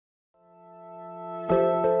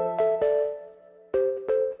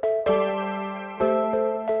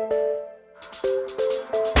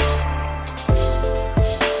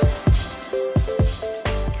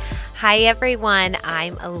Hi everyone,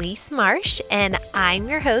 I'm Elise Marsh and I'm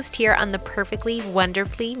your host here on the Perfectly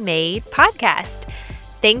Wonderfully Made podcast.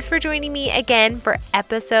 Thanks for joining me again for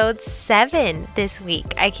episode 7 this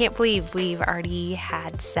week. I can't believe we've already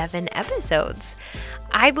had 7 episodes.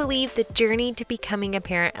 I believe the journey to becoming a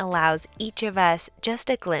parent allows each of us just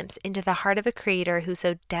a glimpse into the heart of a creator who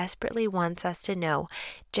so desperately wants us to know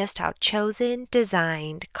just how chosen,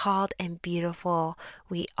 designed, called, and beautiful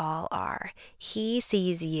we all are. He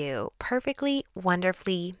sees you perfectly,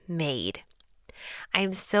 wonderfully made.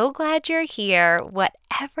 I'm so glad you're here.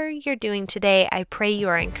 Whatever you're doing today, I pray you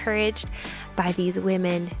are encouraged by these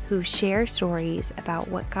women who share stories about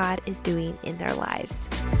what God is doing in their lives.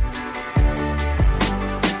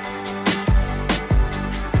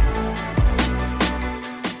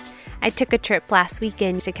 I took a trip last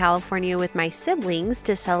weekend to California with my siblings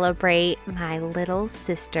to celebrate my little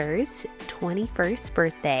sister's 21st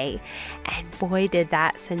birthday. And boy, did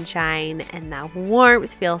that sunshine and that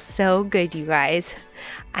warmth feel so good, you guys.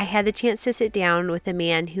 I had the chance to sit down with a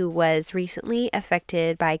man who was recently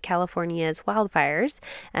affected by California's wildfires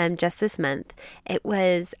just this month. It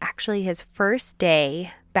was actually his first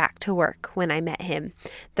day back to work when I met him.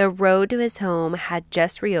 The road to his home had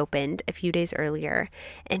just reopened a few days earlier,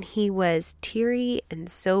 and he was teary and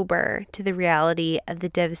sober to the reality of the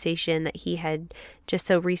devastation that he had just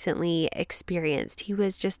so recently experienced. He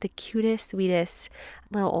was just the cutest, sweetest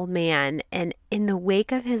little old man, and in the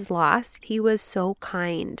wake of his loss, he was so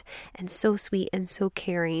kind and so sweet and so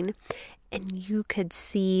caring, and you could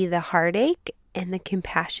see the heartache and the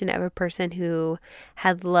compassion of a person who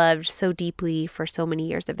had loved so deeply for so many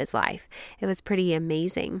years of his life. It was pretty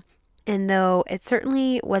amazing. And though it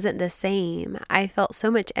certainly wasn't the same, I felt so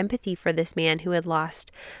much empathy for this man who had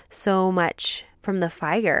lost so much from the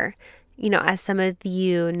fire. You know, as some of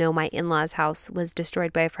you know, my in-laws' house was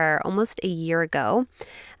destroyed by a fire almost a year ago.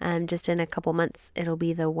 Just in a couple months, it'll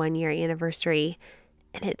be the 1-year anniversary.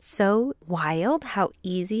 And it's so wild how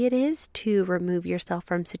easy it is to remove yourself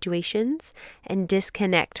from situations and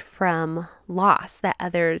disconnect from loss that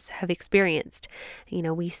others have experienced. You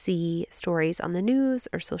know, we see stories on the news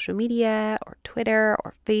or social media or Twitter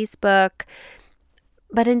or Facebook.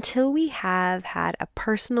 But until we have had a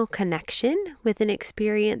personal connection with an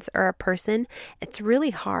experience or a person, it's really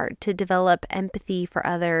hard to develop empathy for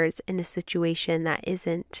others in a situation that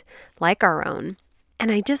isn't like our own.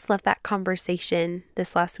 And I just left that conversation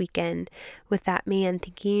this last weekend with that man,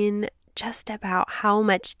 thinking just about how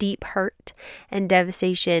much deep hurt and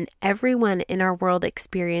devastation everyone in our world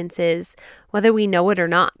experiences, whether we know it or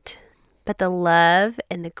not. But the love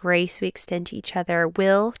and the grace we extend to each other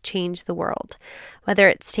will change the world. Whether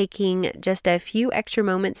it's taking just a few extra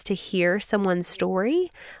moments to hear someone's story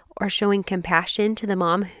or showing compassion to the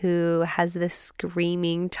mom who has this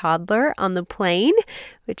screaming toddler on the plane,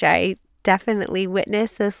 which I definitely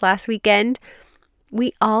witnessed this last weekend.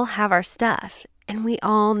 We all have our stuff and we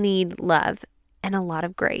all need love and a lot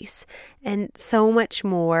of grace and so much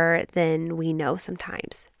more than we know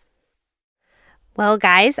sometimes. Well,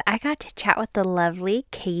 guys, I got to chat with the lovely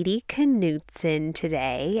Katie Knutson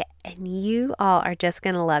today, and you all are just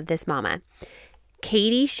going to love this mama.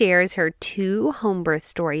 Katie shares her 2 home birth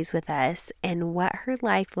stories with us and what her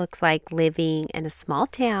life looks like living in a small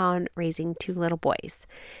town raising 2 little boys.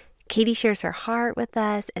 Katie shares her heart with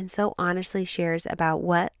us and so honestly shares about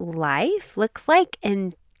what life looks like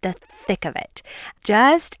in the thick of it,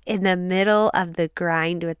 just in the middle of the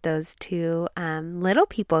grind with those 2 little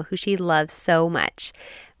people who she loves so much.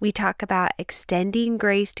 We talk about extending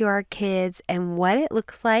grace to our kids and what it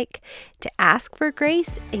looks like to ask for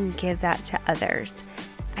grace and give that to others.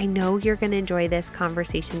 I know you're going to enjoy this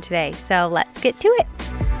conversation today, so let's get to it.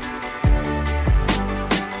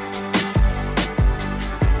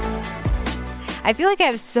 I feel like I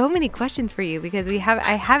have so many questions for you because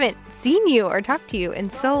I haven't seen you or talked to you in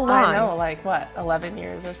so long. I know, like what, 11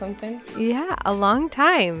 years or something? Yeah, a long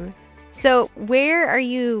time. So where are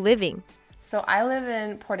you living? So I live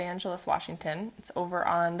in Port Angeles, Washington. It's over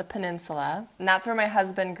on the peninsula, and that's where my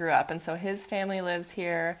husband grew up. And so his family lives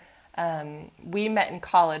here. We met in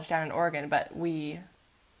college down in Oregon, but we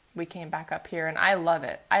came back up here, and I love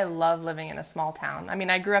it. I love living in a small town. I mean,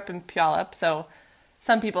 I grew up in Puyallup, so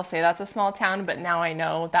some people say that's a small town, but now I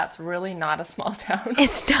know that's really not a small town.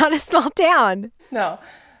 It's not a small town. No,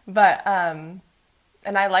 but, and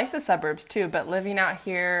I like the suburbs too, but living out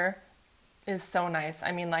here is so nice.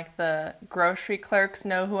 I mean, like the grocery clerks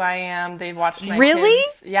know who I am. They've watched my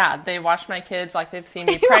kids. Yeah, they watched my kids. Like they've seen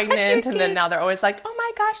me pregnant, and then now they're always like, "Oh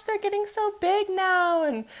my gosh, they're getting so big now."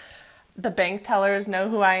 And The bank tellers know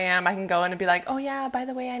who I am. I can go in and be like, oh yeah, by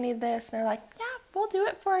the way, I need this. And they're like, yeah, we'll do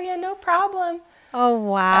it for you, no problem. Oh,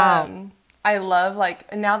 wow. I love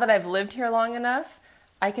like now that I've lived here long enough,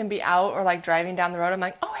 I can be out or like driving down the road. I'm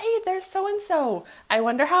like, oh hey, there's so and so. I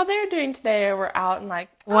wonder how they're doing today. Or we're out and like,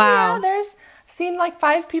 oh Wow. yeah, there's seen like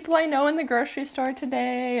 5 people I know in the grocery store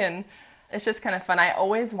today, and it's just kind of fun. I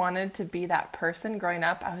always wanted to be that person growing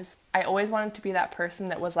up. I always wanted to be that person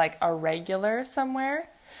that was like a regular somewhere.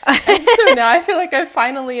 And so now I feel like I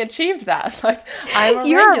finally achieved that. Like I'm a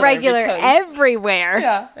You're a regular because, everywhere.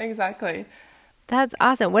 yeah, exactly. That's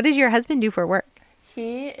awesome. What does your husband do for work?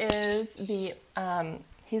 He is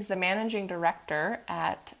he's the managing director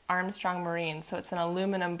at Armstrong Marine. So it's an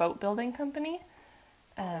aluminum boat building company.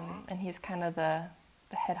 And he's kind of the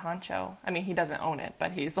head honcho. I mean, he doesn't own it,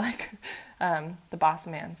 but he's like the boss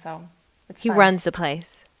man. So it's He fun. runs the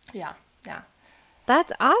place. Yeah, yeah.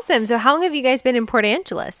 That's awesome. So how long have you guys been in Port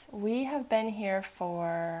Angeles? We have been here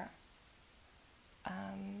for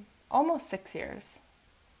almost 6 years.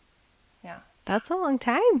 Yeah, That's a long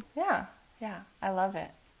time. yeah, yeah. I love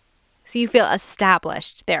it. So you feel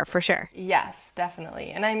established there for sure. Yes,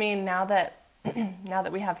 definitely. And I mean, now that now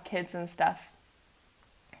that we have kids and stuff,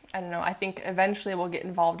 I don't know, I think eventually we'll get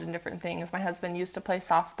involved in different things. My husband used to play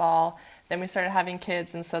softball, then we started having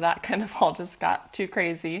kids, and so that kind of all just got too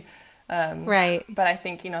crazy. Right. But I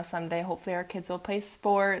think, someday hopefully our kids will play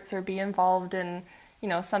sports or be involved in,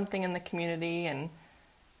 something in the community. And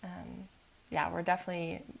yeah, we're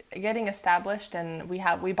definitely getting established, and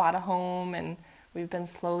we bought a home, and we've been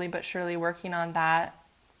slowly but surely working on that,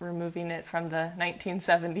 removing it from the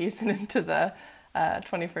 1970s and into the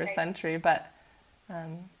 21st century. But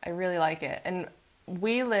I really like it. And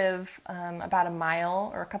we live about a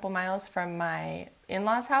mile or a couple miles from my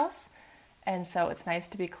in-laws' house. And so it's nice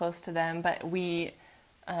to be close to them. But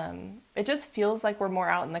it just feels like we're more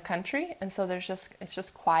out in the country. And so it's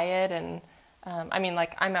just quiet. And I mean,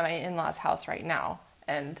 like I'm at my in-laws' house right now,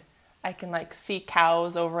 and I can like see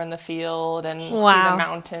cows over in the field and see the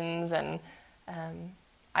mountains. And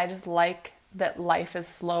I just like that life is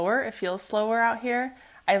slower. It feels slower out here.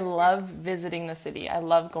 I love visiting the city. I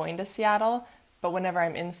love going to Seattle, but whenever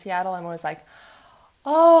I'm in Seattle, I'm always like,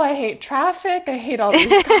 oh, I hate traffic. I hate all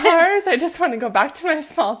these cars. I just want to go back to my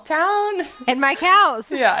small town. And my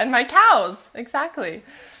cows. Yeah, and my cows. Exactly.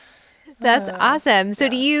 That's awesome. So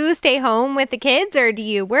do you stay home with the kids or do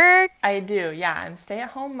you work? I do. Yeah, I'm a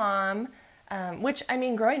stay-at-home mom, which, I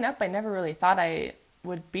mean, growing up, I never really thought I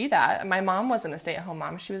would be that. My mom wasn't a stay-at-home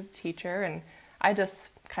mom. She was a teacher, and I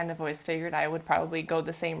just kind of always figured I would probably go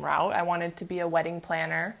the same route. I wanted to be a wedding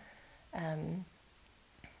planner, and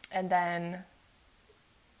then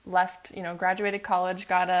left, graduated college,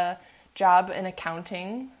 got a job in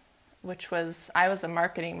accounting, I was a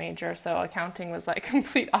marketing major, so accounting was like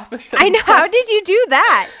complete opposite. I know. How did you do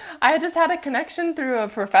that? I just had a connection through a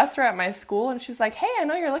professor at my school, and she was like, hey, I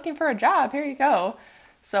know you're looking for a job. Here you go.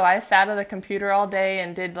 So I sat at a computer all day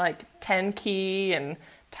and did like 10 key and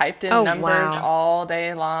typed in numbers all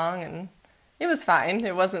day long, and it was fine.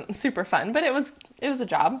 It wasn't super fun, but it was a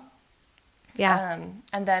job. Yeah.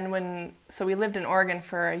 And then so we lived in Oregon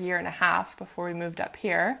for a year and a half before we moved up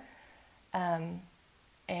here.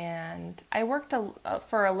 And I worked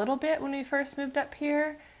for a little bit when we first moved up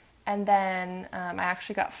here, and then I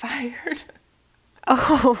actually got fired.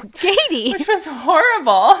 Oh, Katie. Which was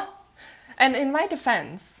horrible. And in my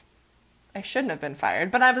defense, I shouldn't have been fired,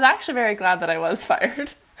 but I was actually very glad that I was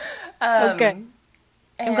fired. Okay.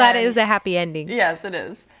 I'm glad it was a happy ending. Yes, it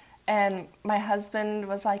is. And my husband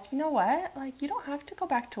was like, you know what? Like, you don't have to go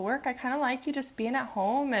back to work. I kind of like you just being at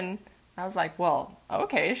home. And I was like, well,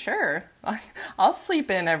 okay, sure. I'll sleep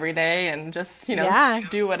in every day and just,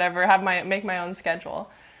 do whatever, make my own schedule.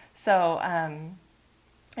 So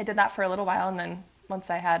I did that for a little while. And then once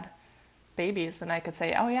I had babies, then I could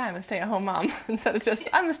say, oh yeah, I'm a stay-at-home mom instead of just,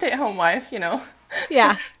 I'm a stay-at-home wife,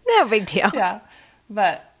 Yeah, no big deal. Yeah.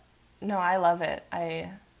 But no, I love it.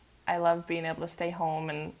 I love being able to stay home,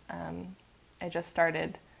 and I just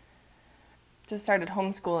started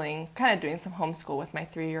homeschooling, kind of doing some homeschool with my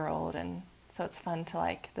 3-year-old, and so it's fun to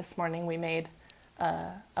like, this morning we made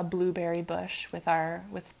a blueberry bush with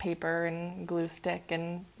paper and glue stick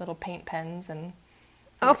and little paint pens, and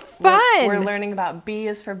fun! We're learning about B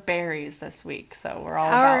is for berries this week, so we're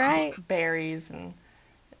all about berries, and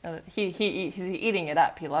he's eating it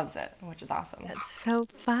up. He loves it, which is awesome. That's so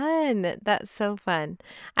fun. That's so fun.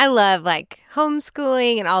 I love like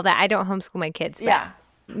homeschooling and all that. I don't homeschool my kids, but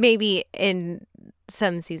maybe in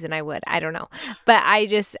some season I would. I don't know. But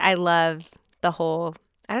I love the whole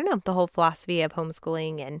philosophy of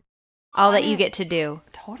homeschooling and all that you get to do.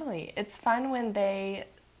 Totally. It's fun when they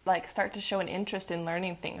like start to show an interest in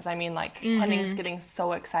learning things. I mean, like Henning's getting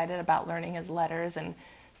so excited about learning his letters, and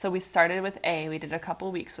so we started with A. We did a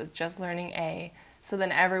couple weeks with just learning A. So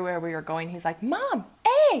then everywhere we were going, he's like, Mom,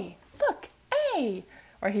 A, look, A.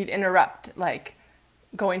 Or he'd interrupt, like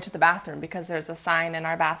going to the bathroom because there's a sign in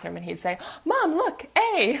our bathroom, and he'd say, Mom, look,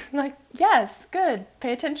 A. I'm like, yes, good.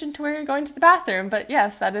 Pay attention to where you're going to the bathroom. But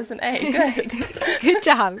yes, that is an A. Good. Good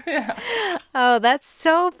job. Yeah. Oh, that's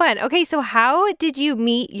so fun. Okay, so how did you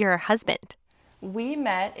meet your husband? We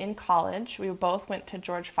met in college. We both went to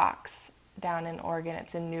George Fox down in Oregon.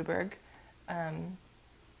 It's in Newberg.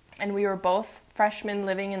 And we were both freshmen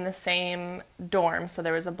living in the same dorm. So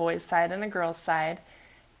there was a boys' side and a girls' side.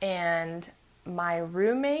 And my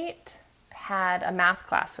roommate had a math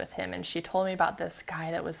class with him, and she told me about this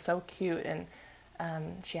guy that was so cute, and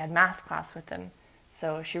she had math class with him.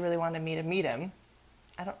 So she really wanted me to meet him.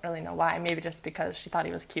 I don't really know why. Maybe just because she thought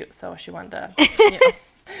he was cute, so she wanted to,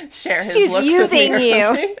 share his looks with me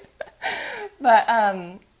or something. But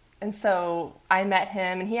and so I met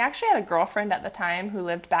him, and he actually had a girlfriend at the time who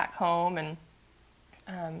lived back home, and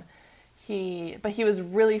he was a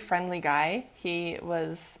really friendly guy. He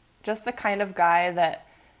was just the kind of guy that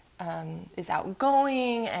is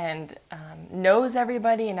outgoing and knows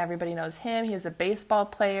everybody, and everybody knows him. He was a baseball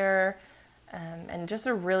player, and just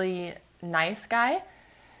a really nice guy.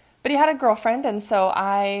 But he had a girlfriend, and so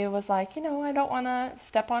I was like, I don't want to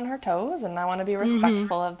step on her toes, and I want to be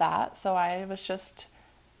respectful of that. So I was just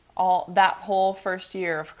that whole first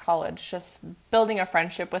year of college, just building a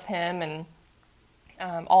friendship with him, and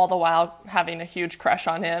all the while having a huge crush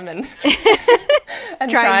on him, and and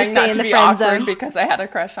trying not to be awkward because I had a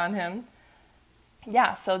crush on him.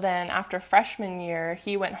 Yeah, so then after freshman year,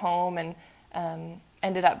 he went home and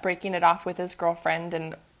ended up breaking it off with his girlfriend,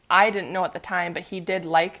 and I didn't know at the time, but he did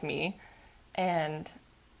like me. And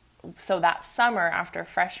so that summer after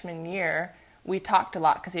freshman year, we talked a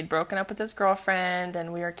lot because he'd broken up with his girlfriend,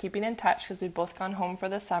 and we were keeping in touch because we'd both gone home for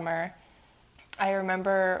the summer. I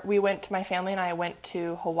remember my family and I went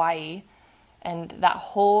to Hawaii, and that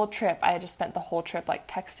whole trip, I had just spent the whole trip like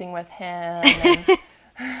texting with him,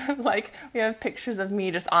 and like we have pictures of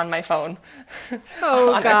me just on my phone on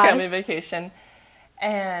our family vacation.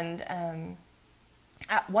 And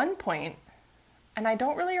at one point, and I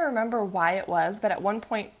don't really remember why it was, but at one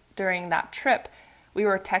point during that trip, we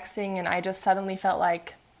were texting, and I just suddenly felt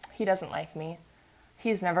like he doesn't like me.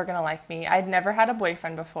 He's never going to like me. I'd never had a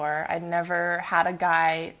boyfriend before. I'd never had a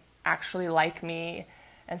guy actually like me.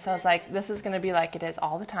 And so I was like, this is going to be like it is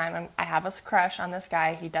all the time. I have a crush on this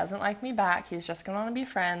guy. He doesn't like me back. He's just going to want to be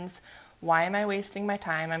friends. Why am I wasting my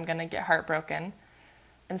time? I'm going to get heartbroken.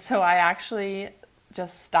 And so I actually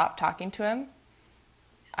just stopped talking to him.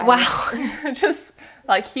 Just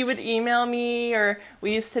like he would email me, or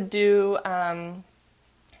we used to do,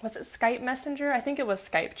 was it Skype Messenger? I think it was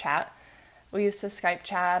Skype chat. We used to Skype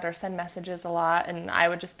chat or send messages a lot, and I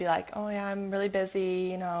would just be like, oh yeah, I'm really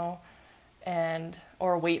busy,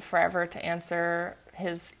 or wait forever to answer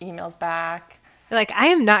his emails back. You're like, I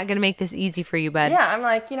am not going to make this easy for you, bud. Yeah, I'm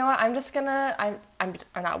like, what, I'm just going to, I'm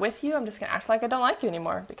not with you. I'm just going to act like I don't like you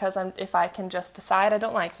anymore, because if I can just decide I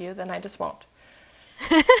don't like you, then I just won't.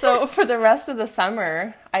 So for the rest of the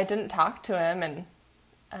summer, I didn't talk to him,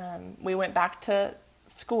 and we went back to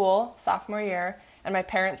school sophomore year, and my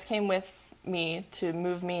parents came with me to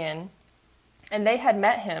move me in, and they had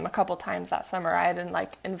met him a couple times that summer. I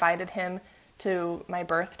had invited him to my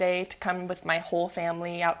birthday to come with my whole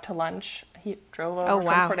family out to lunch. He drove over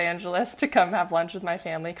from Port Angeles to come have lunch with my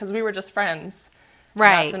family because we were just friends.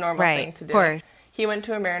 Right, that's a normal thing to do. Of course. He went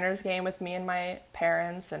to a Mariners game with me and my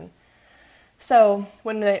parents, and so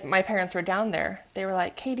when my parents were down there, they were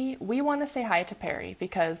like, Katie, we want to say hi to Perry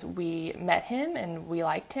because we met him and we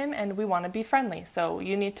liked him and we want to be friendly. So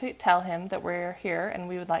you need to tell him that we're here and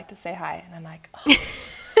we would like to say hi. And I'm like,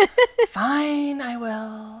 oh, fine, I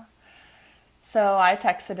will. So I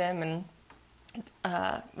texted him,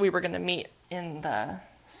 and we were going to meet in the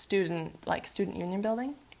student union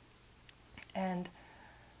building. And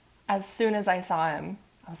as soon as I saw him,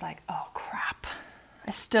 I was like, oh, crap. I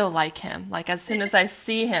still like him. Like, as soon as I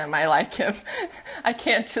see him, I like him. I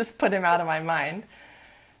can't just put him out of my mind.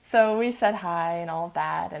 So we said hi and all of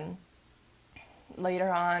that. And later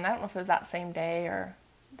on, I don't know if it was that same day or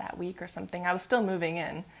that week or something, I was still moving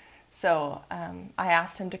in. So I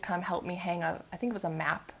asked him to come help me hang I think it was a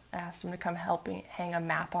map. I asked him to come help me hang a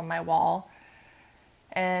map on my wall.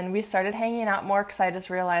 And we started hanging out more because I just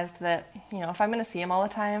realized that, if I'm going to see him all the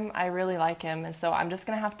time, I really like him. And so I'm just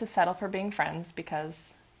going to have to settle for being friends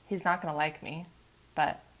because he's not going to like me,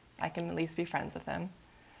 but I can at least be friends with him.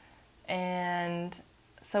 And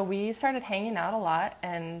so we started hanging out a lot,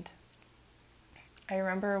 and I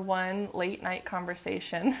remember one late night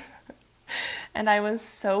conversation and I was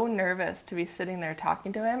so nervous to be sitting there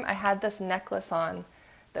talking to him. I had this necklace on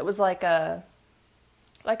that was like a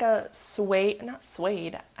suede, not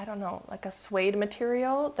suede, I don't know, like a suede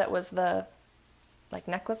material that was the like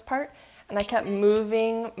necklace part. And I kept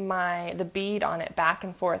moving the bead on it back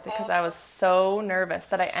and forth because I was so nervous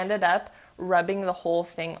that I ended up rubbing the whole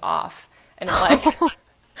thing off. And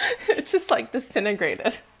it just like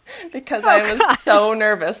disintegrated because I was so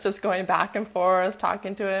nervous just going back and forth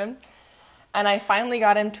talking to him. And I finally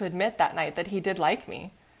got him to admit that night that he did like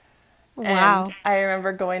me. Wow. And I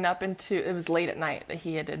remember going up it was late at night that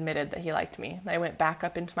he had admitted that he liked me. And I went back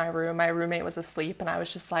up into my room. My roommate was asleep, and I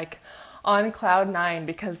was just like on cloud nine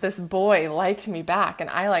because this boy liked me back and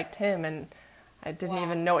I liked him, and I didn't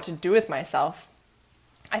even know what to do with myself.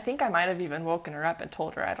 I think I might have even woken her up and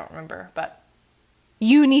told her, I don't remember, but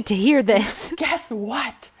You need to hear this. guess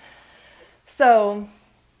what? So,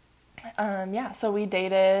 so we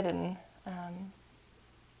dated, and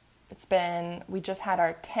we just had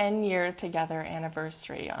our 10-year together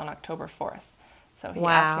anniversary on October 4th. So he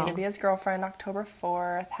asked me to be his girlfriend October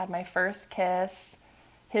 4th, had my first kiss,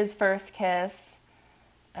 his first kiss.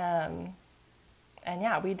 And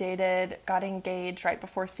yeah, we dated, got engaged right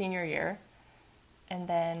before senior year. And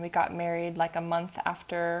then we got married like a month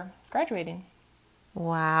after graduating.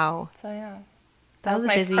 Wow. So yeah, That was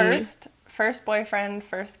my busy. first boyfriend,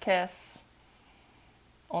 first kiss,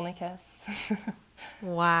 only kiss.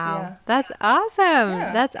 Wow. Yeah. That's awesome.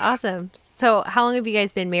 Yeah. That's awesome. So how long have you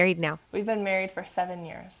guys been married now? We've been married for 7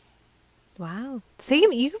 years. Wow. So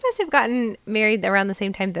you must have gotten married around the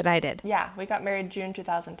same time that I did. Yeah, we got married June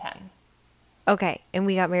 2010. Okay. And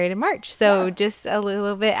we got married in March. So Yeah. just a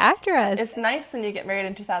little bit after us. It's nice when you get married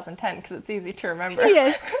in 2010 because it's easy to remember.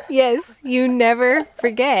 Yes. You never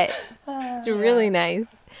forget. It's really nice.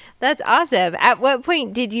 That's awesome. At what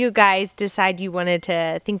point did you guys decide you wanted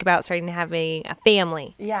to think about starting having a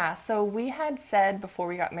family? Yeah, so we had said before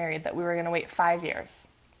we got married that we were going to wait 5 years.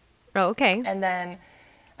 Oh, okay. And then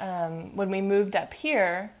when we moved up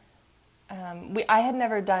here, I had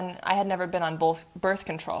never been on both birth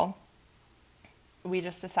control. We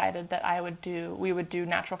just decided that we would do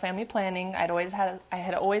natural family planning. I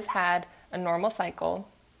had always had a normal cycle.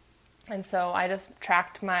 And so I just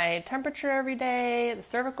tracked my temperature every day, the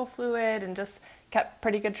cervical fluid, and just kept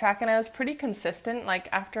pretty good track. And I was pretty consistent. Like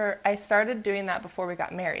after I started doing that before we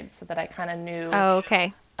got married, so that I kind of knew Oh,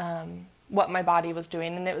 okay. what my body was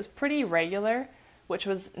doing. And it was pretty regular, which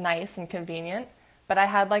was nice and convenient. But I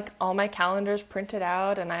had like all my calendars printed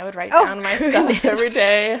out, and I would write down my stuff every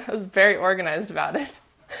day. I was very organized about it.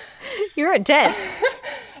 You're intense.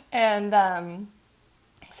 And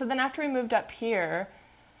so then after we moved up here,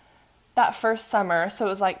 that first summer, so it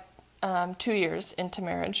was like 2 years into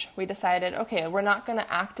marriage, we decided, okay, we're not going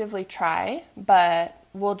to actively try, but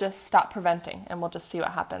we'll just stop preventing and we'll just see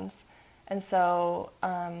what happens. And so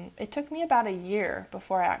it took me about a year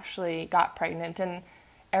before I actually got pregnant. And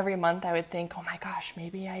every month I would think, oh my gosh,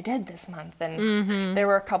 maybe I did this month. And there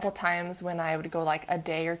were a couple times when I would go like a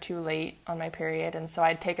day or two late on my period. And so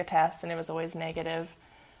I'd take a test and it was always negative.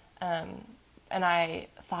 And I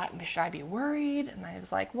thought, should I be worried? And I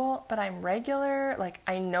was like, well, but I'm regular. Like,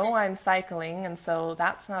 I know I'm cycling, and so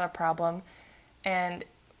that's not a problem. And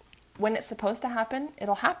when it's supposed to happen,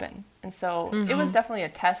 it'll happen. And so it was definitely a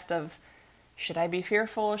test of, should I be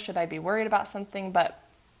fearful? Should I be worried about something? But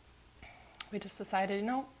we just decided,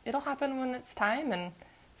 it'll happen when it's time. And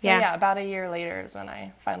so, yeah, about a year later is when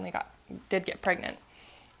I finally did get pregnant.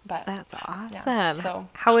 But That's awesome. Yeah, so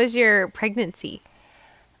how was your pregnancy?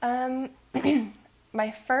 My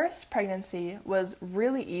first pregnancy was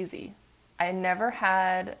really easy. I never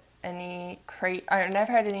had any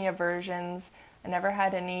aversions. I never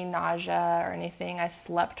had any nausea or anything. I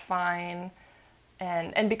slept fine.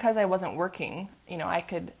 And because I wasn't working, I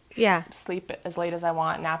could sleep as late as I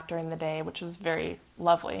want, nap during the day, which was very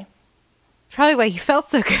lovely. Probably why you felt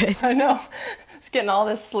so good. I know. It's getting all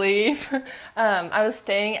this sleep. I was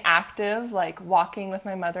staying active, like walking with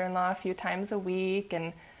my mother-in-law a few times a week,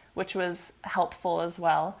 and which was helpful as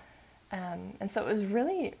well. And so it was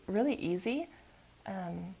really, really easy.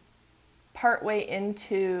 Partway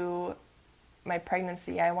into my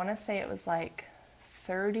pregnancy, I want to say it was like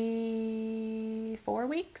 34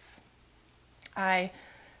 weeks. I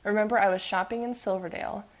remember I was shopping in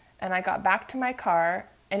Silverdale, and I got back to my car,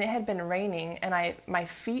 and it had been raining, and my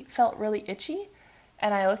feet felt really itchy.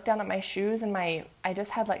 And I looked down at my shoes, and I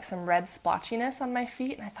just had like some red splotchiness on my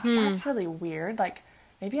feet, and I thought, that's really weird. Like,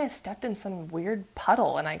 maybe I stepped in some weird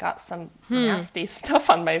puddle and I got some nasty stuff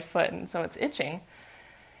on my foot, and so it's itching.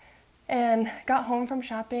 And got home from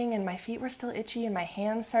shopping and my feet were still itchy and my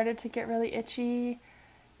hands started to get really itchy.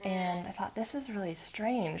 And I thought, this is really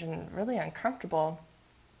strange and really uncomfortable.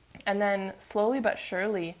 And then slowly but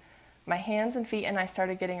surely, my hands and feet and I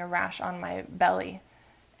started getting a rash on my belly.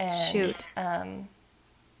 And, Shoot. And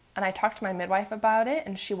I talked to my midwife about it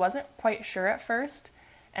and she wasn't quite sure at first.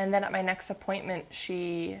 And then at my next appointment,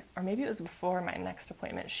 or maybe it was before my next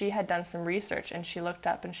appointment, she had done some research and she looked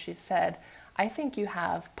up and she said, I think you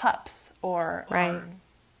have PUPS, or Right.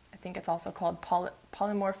 I think it's also called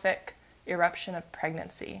polymorphic eruption of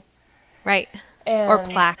pregnancy. Right. Or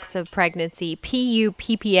plaques of pregnancy,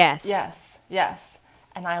 PUPPS. Yes.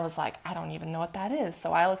 And I was like, I don't even know what that is.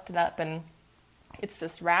 So I looked it up and it's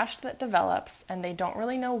this rash that develops and they don't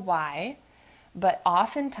really know why, but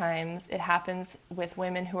oftentimes it happens with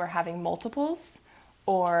women who are having multiples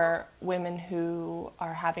or women who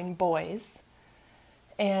are having boys.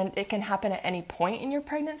 And it can happen at any point in your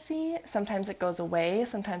pregnancy. Sometimes it goes away,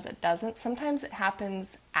 sometimes it doesn't. Sometimes it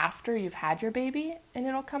happens after you've had your baby and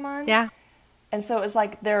it'll come on. Yeah. And so it's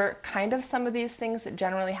like there are kind of some of these things that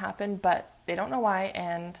generally happen, but they don't know why,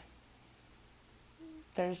 and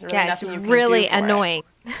there's really nothing you can do really for it. annoying.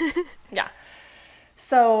 Yeah.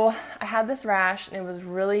 So I had this rash and it was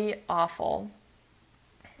really awful.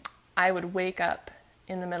 I would wake up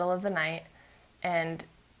in the middle of the night and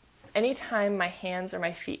anytime my hands or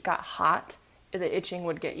my feet got hot, the itching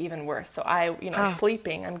would get even worse. So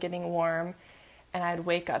sleeping, I'm getting warm, and I'd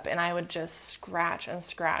wake up and I would just scratch and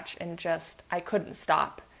I couldn't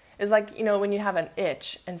stop. It's like, when you have an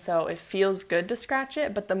itch, and so it feels good to scratch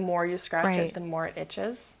it, but the more you scratch it, the more it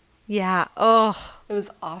itches. Yeah. Oh. It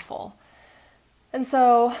was awful. And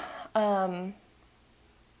so I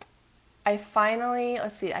finally, I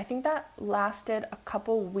think that lasted a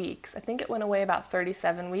couple weeks. I think it went away about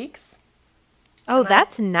 37 weeks. Oh,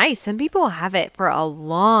 that's nice. Some people have it for a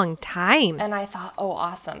long time. And I thought, oh,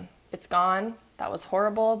 awesome. It's gone. That was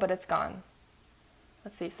horrible, but it's gone.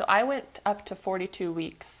 So I went up to 42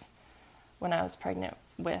 weeks when I was pregnant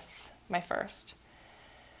with my first.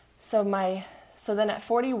 So then at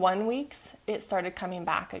 41 weeks, it started coming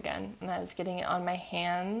back again. And I was getting it on my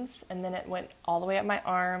hands, and then it went all the way up my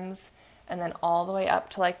arms, and then all the way up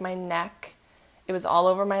to like my neck. It was all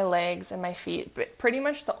over my legs and my feet. But pretty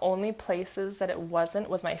much the only places that it wasn't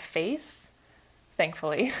was my face,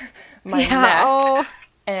 thankfully, my neck,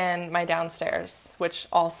 and my downstairs, which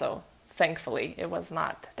also, thankfully, it was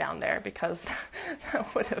not down there because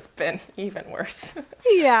that would have been even worse.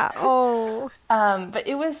 Yeah. Oh. But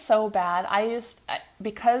it was so bad.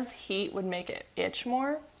 Because heat would make it itch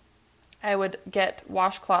more, I would get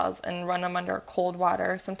washcloths and run them under cold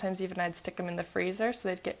water. Sometimes even I'd stick them in the freezer so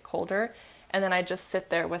they'd get colder. And then I'd just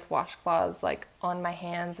sit there with washcloths like on my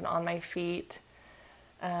hands and on my feet.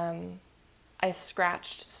 I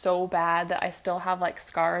scratched so bad that I still have like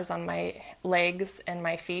scars on my legs and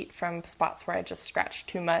my feet from spots where I just scratched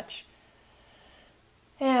too much.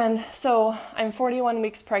 And so I'm 41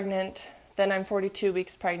 weeks pregnant, then I'm 42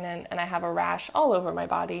 weeks pregnant, and I have a rash all over my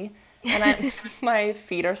body. And my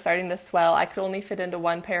feet are starting to swell. I could only fit into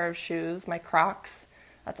one pair of shoes, my Crocs.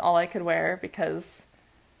 That's all I could wear because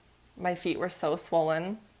my feet were so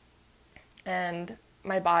swollen. And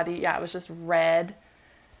my body, it was just red.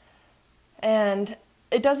 And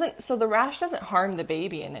the rash doesn't harm the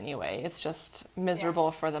baby in any way. It's just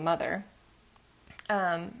miserable for the mother.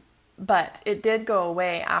 But it did go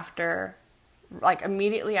away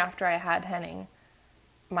immediately after I had Henning.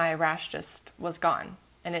 My rash just was gone.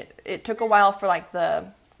 And it took a while for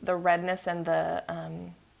the redness and the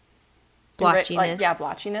blotchiness.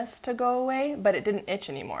 Blotchiness to go away, but it didn't itch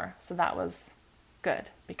anymore. So that was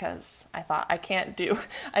good because I thought I can't do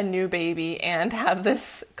a new baby and have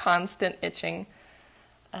this constant itching.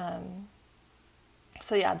 That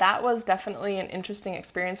was definitely an interesting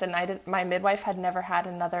experience. And my midwife had never had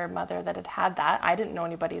another mother that had that. I didn't know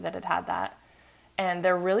anybody that had that. And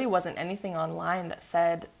there really wasn't anything online that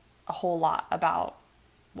said a whole lot about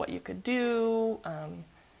what you could do,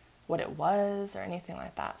 what it was, or anything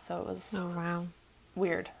like that. So it was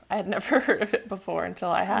weird. I had never heard of it before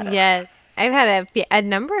until I had it. Yes. I've had a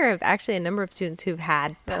number of students who've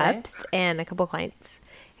had pups and a couple clients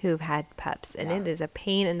who've had pups, and it is a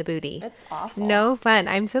pain in the booty. It's awful. No fun.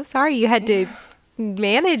 I'm so sorry you had to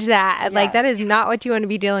manage that. Yes. Like, that is not what you want to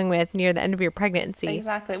be dealing with near the end of your pregnancy.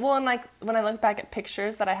 Exactly. Well, and when I look back at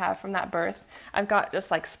pictures that I have from that birth, I've got just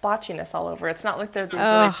splotchiness all over. It's not like they're these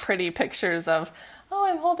really pretty pictures of,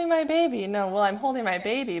 I'm holding my baby. No, well, I'm holding my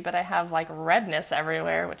baby, but I have redness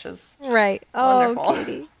everywhere, which is wonderful. Oh,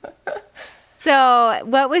 Katie. So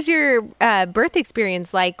what was your birth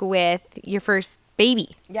experience like with your first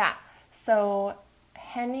baby? Yeah. So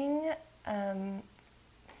Henning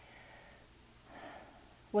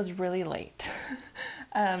was really late.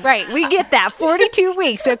 Right, we get that. 42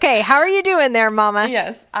 weeks. Okay, how are you doing there, Mama?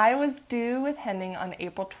 Yes, I was due with Henning on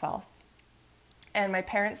April 12th. And my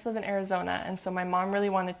parents live in Arizona, and so my mom really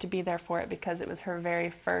wanted to be there for it because it was her very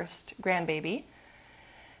first grandbaby.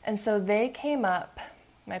 And so they came up,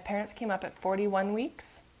 my parents came up at 41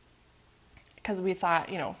 weeks because we thought,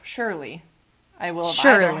 surely I will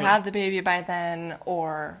have either had the baby by then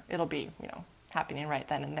or it'll be, happening right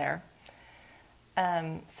then and there.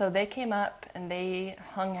 So they came up and they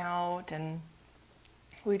hung out and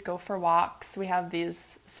we'd go for walks. We have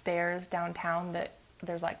these stairs downtown that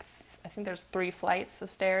there's I think there's 3 flights of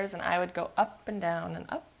stairs, and I would go up and down and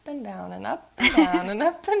up and down and up and down and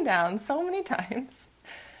up and down so many times.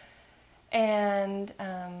 And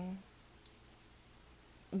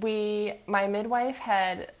my midwife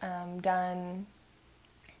had done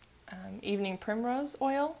evening primrose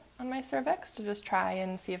oil on my cervix to just try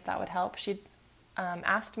and see if that would help. She'd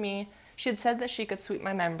asked me, she had said that she could sweep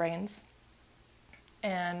my membranes,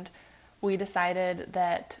 and we decided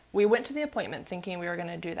that we went to the appointment thinking we were going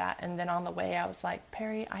to do that. And then on the way, I was like,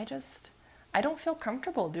 Perry, I don't feel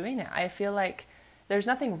comfortable doing it. I feel like there's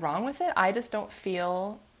nothing wrong with it. I just don't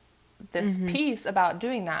feel this peace about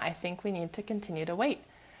doing that. I think we need to continue to wait.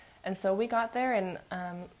 And so we got there, and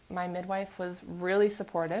my midwife was really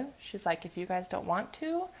supportive. She's like, if you guys don't want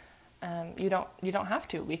to, you don't have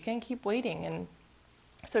to. We can keep waiting. And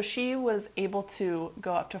so she was able to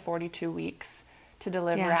go up to 42 weeks to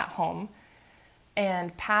deliver at home.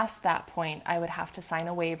 And past that point, I would have to sign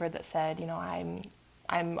a waiver that said,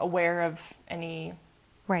 I'm aware of any...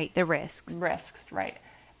 Right, the risks. Risks, right.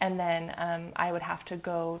 And then I would have to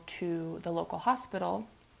go to the local hospital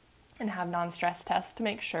and have non-stress tests to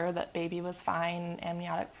make sure that baby was fine,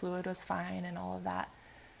 amniotic fluid was fine, and all of that.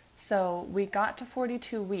 So we got to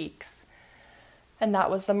 42 weeks, and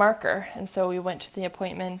that was the marker. And so we went to the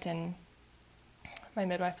appointment, and my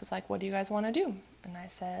midwife was like, what do you guys want to do? And I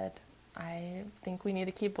said, I think we need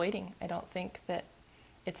to keep waiting. I don't think that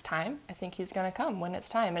it's time. I think he's going to come when it's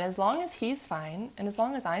time. And as long as he's fine, and as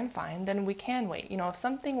long as I'm fine, then we can wait. If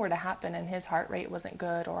something were to happen and his heart rate wasn't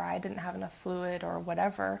good, or I didn't have enough fluid, or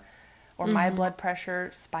whatever, or my blood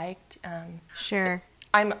pressure spiked, sure,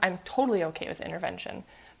 I'm totally okay with intervention.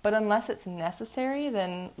 But unless it's necessary,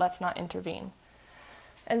 then let's not intervene.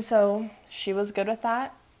 And so she was good with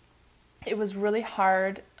that. It was really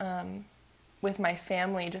hard with my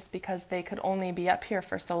family just because they could only be up here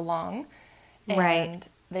for so long. And right.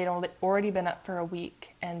 They'd already been up for a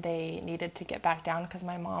week, and they needed to get back down because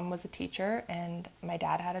my mom was a teacher and my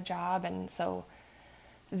dad had a job. And so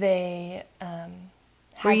they...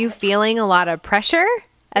 Were you feeling a lot of pressure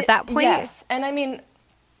at that point? Yes. And I mean...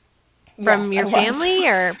 From your family,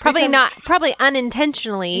 or probably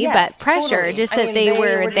unintentionally, but pressure, totally. just that they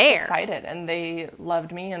were just there. Excited, and they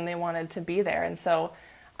loved me, and they wanted to be there. And so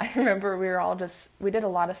I remember we did a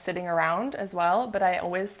lot of sitting around as well, but I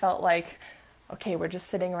always felt like, okay, we're just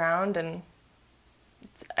sitting around and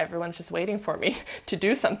everyone's just waiting for me to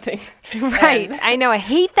do something. Right. And I know. I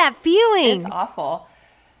hate that feeling. it's awful.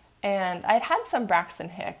 And I'd had some Braxton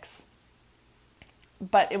Hicks,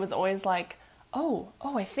 but it was always like, oh,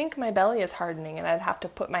 I think my belly is hardening, and I'd have to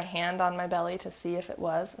put my hand on my belly to see if it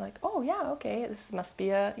was. Like, oh yeah, okay, this must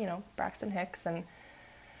be a, Braxton Hicks. And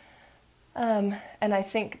I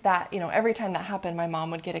think that, every time that happened, my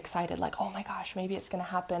mom would get excited, like, oh my gosh, maybe it's going to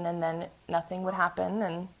happen, and then nothing would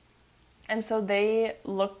happen. And so they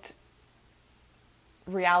looked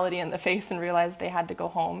reality in the face and realized they had to go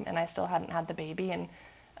home, and I still hadn't had the baby, and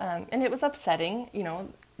it was upsetting, Yeah.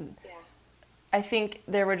 I think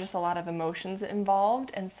there were just a lot of emotions involved,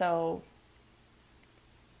 and so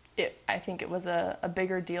I think it was a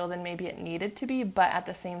bigger deal than maybe it needed to be, but at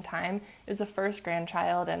the same time, it was the first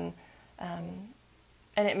grandchild, and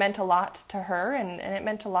it meant a lot to her, and it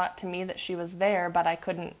meant a lot to me that she was there, but I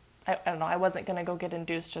don't know, I wasn't going to go get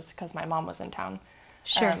induced just because my mom was in town.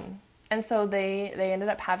 Sure. And so they ended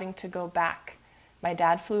up having to go back. My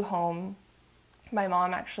dad flew home. My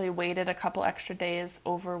mom actually waited a couple extra days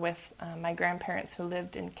over with my grandparents who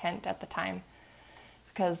lived in Kent at the time,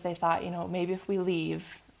 because they thought, maybe if we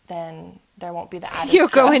leave, then there won't be the added You'll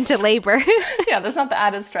stress. go into labor. Yeah, there's not the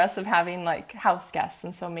added stress of having like house guests,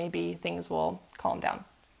 and so maybe things will calm down.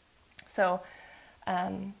 So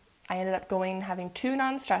I ended up having 2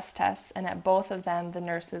 non-stress tests, and at both of them, the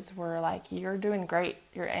nurses were like, you're doing great.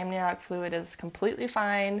 Your amniotic fluid is completely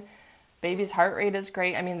fine. Baby's heart rate is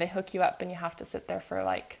great. I mean, they hook you up and you have to sit there for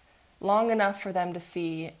like long enough for them to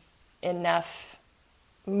see enough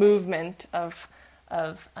movement of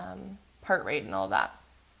heart rate and all that.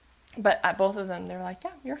 But at both of them, they were like,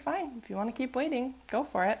 yeah, you're fine. If you want to keep waiting, go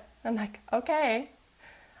for it. I'm like, okay.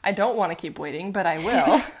 I don't want to keep waiting, but I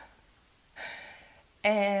will.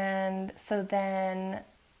 And so then,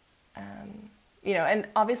 and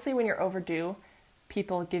obviously when you're overdue,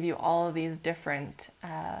 people give you all of these different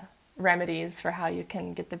remedies for how you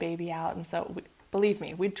can get the baby out. And so, believe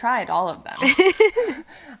me, we tried all of them.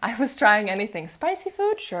 I was trying anything. Spicy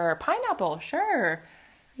food? Sure. Pineapple? Sure.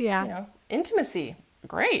 Yeah. Intimacy?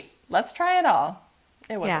 Great. Let's try it all.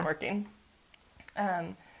 It wasn't working.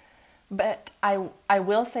 But I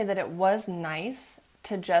will say that it was nice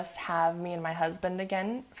to just have me and my husband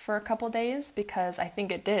again for a couple days, because I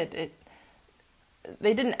think it did.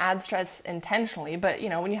 They didn't add stress intentionally, but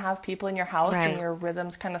when you have people in your house and your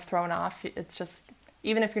rhythm's kind of thrown off, it's just,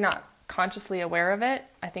 even if you're not consciously aware of it,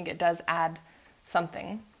 I think it does add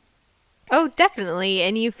something. Oh, definitely.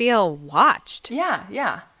 And you feel watched.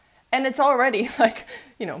 Yeah. And it's already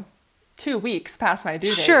 2 weeks past my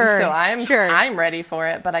due date. Sure. So I'm ready for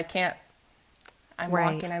it, but I can't. I'm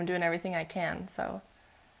walking, I'm doing everything I can. So,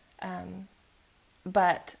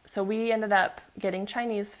 so we ended up getting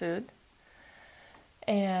Chinese food,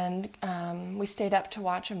 and we stayed up to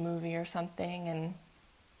watch a movie or something, and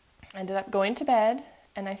ended up going to bed.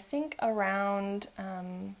 And I think around,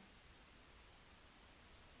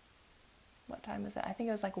 what time was it? I think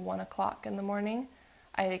it was like 1 o'clock in the morning.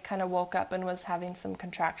 I kind of woke up and was having some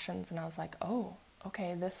contractions, and I was like, oh,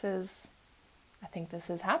 okay, I think this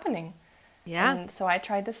is happening. Yeah. And so I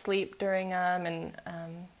tried to sleep during them, and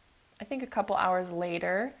I think a couple hours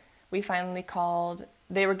later, we finally called.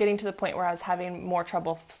 They were getting to the point where I was having more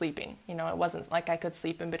trouble sleeping. It wasn't like I could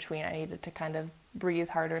sleep in between. I needed to kind of breathe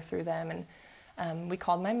harder through them. And we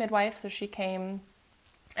called my midwife, so she came,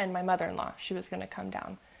 and my mother-in-law, she was going to come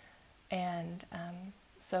down. And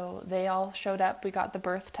so they all showed up. We got the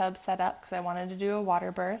birth tub set up because I wanted to do a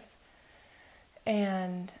water birth.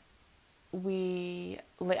 And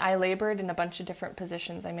I labored in a bunch of different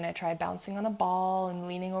positions. I mean, I tried bouncing on a ball and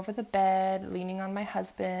leaning over the bed, leaning on my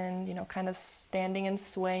husband, kind of standing and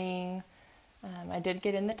swaying. I did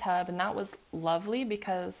get in the tub, and that was lovely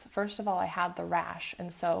because, first of all, I had the rash,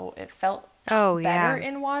 and so it felt better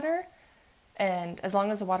in water. And as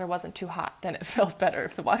long as the water wasn't too hot, then it felt better.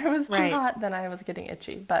 If the water was too hot, then I was getting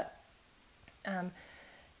itchy. But,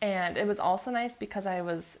 and it was also nice because I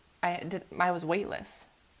was weightless.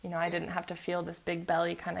 I didn't have to feel this big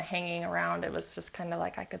belly kind of hanging around. It was just kind of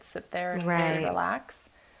like I could sit there and really relax.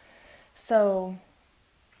 So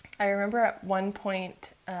I remember at one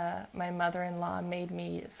point, my mother-in-law made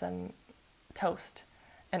me some toast.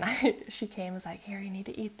 And she came and was like, here, you need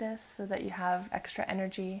to eat this so that you have extra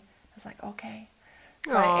energy. I was like, okay.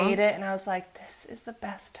 So I ate it, and I was like, this is the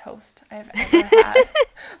best toast I've ever had.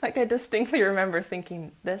 I distinctly remember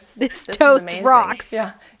thinking, this toast is amazing. Rocks.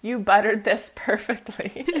 Yeah, you buttered this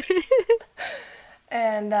perfectly.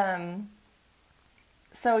 And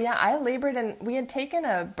so, yeah, I labored, and we had taken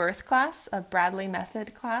a birth class, a Bradley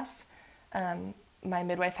Method class. My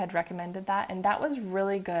midwife had recommended that, and that was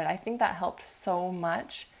really good. I think that helped so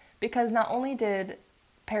much because not only did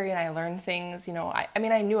Perry and I learned things, I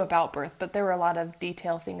mean, I knew about birth, but there were a lot of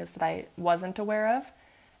detail things that I wasn't aware of.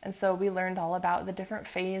 And so we learned all about the different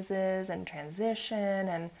phases and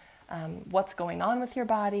transition and what's going on with your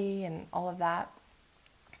body and all of that.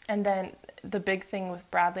 And then the big thing with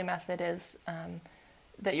Bradley Method is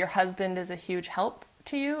that your husband is a huge help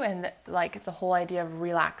to you, and that, the whole idea of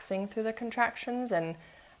relaxing through the contractions and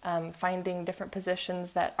finding different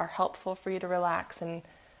positions that are helpful for you to relax. And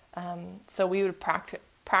so we would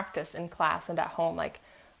practice in class and at home,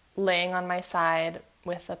 laying on my side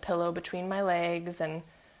with a pillow between my legs, and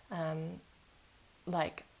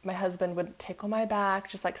my husband would tickle my back,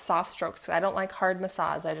 just soft strokes. I don't like hard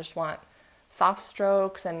massage. I just want soft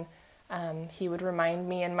strokes. And he would remind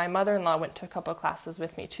me, and my mother-in-law went to a couple of classes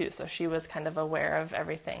with me too, so she was kind of aware of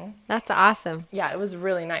everything. That's awesome. Yeah, it was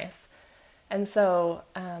really nice. And so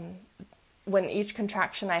when each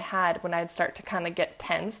contraction I had, when I'd start to kind of get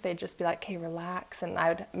tense, they'd just be like, okay, relax. And I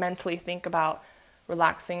would mentally think about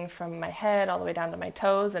relaxing from my head all the way down to my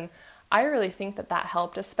toes. And I really think that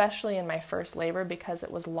helped, especially in my first labor, because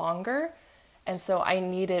it was longer. And so I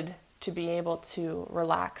needed to be able to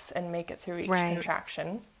relax and make it through each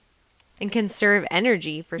contraction. And conserve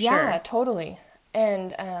energy for sure. Yeah, totally.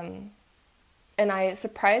 And I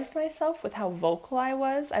surprised myself with how vocal I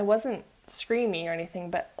was. I wasn't screaming or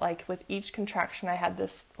anything, but with each contraction I had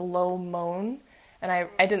this low moan, and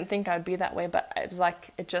I didn't think I would be that way, but it was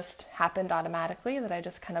it just happened automatically that I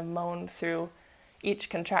just kind of moaned through each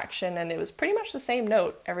contraction, and it was pretty much the same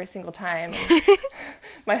note every single time.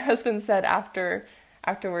 My husband said after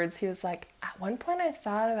afterwards, he was like, at one point I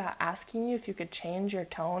thought about asking you if you could change your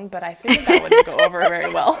tone, but I figured that wouldn't go over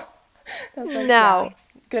very well. I was like, No.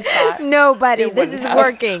 yeah, good thought. No, buddy, It this wouldn't is have.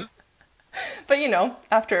 working. But,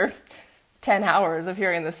 after 10 hours of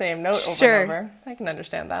hearing the same note over Sure. and over, I can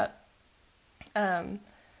understand that.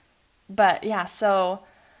 But yeah, so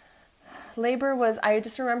labor was, I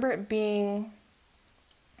just remember it being,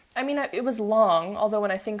 it was long, although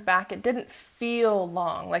when I think back, it didn't feel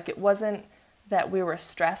long. Like it wasn't that we were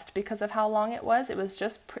stressed because of how long it was. It was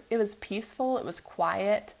just, it was peaceful. It was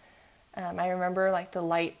quiet. I remember like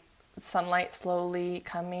the sunlight slowly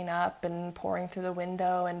coming up and pouring through the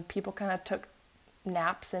window, and people kind of took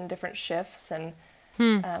naps in different shifts. And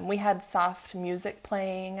we had soft music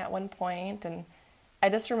playing at one point, and I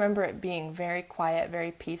just remember it being very quiet,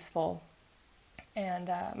 very peaceful. And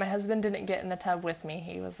my husband didn't get in the tub with me.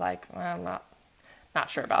 He was like, well, I'm not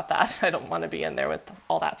sure about that. I don't want to be in there with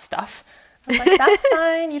all that stuff. I was like, that's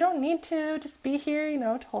fine. You don't need to. Just be here,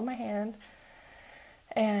 to hold my hand.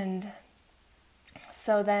 And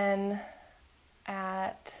so then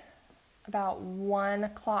at about 1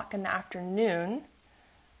 o'clock in the afternoon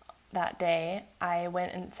that day, I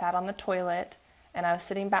went and sat on the toilet, and I was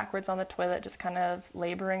sitting backwards on the toilet, just kind of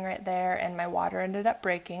laboring right there, and my water ended up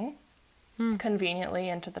breaking conveniently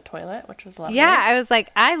into the toilet, which was lovely. Yeah, I was like,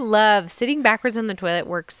 I love sitting backwards on the toilet.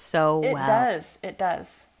 Works so well. It does.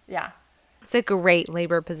 Yeah. It's a great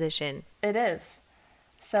labor position. It is.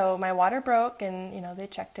 So my water broke, and, they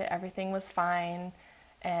checked it. Everything was fine.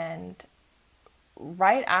 And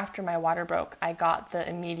right after my water broke, I got the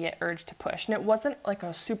immediate urge to push. And it wasn't like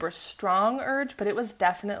a super strong urge, but it was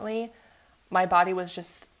definitely, my body was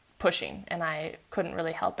just pushing, and I couldn't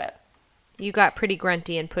really help it. You got pretty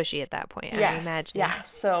grunty and pushy at that point, I imagine. Yeah.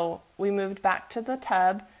 So we moved back to the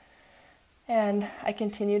tub, and I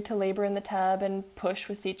continued to labor in the tub and push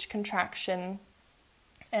with each contraction.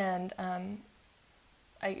 And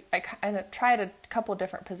I kind of tried a couple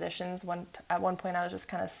different positions. At one point I was just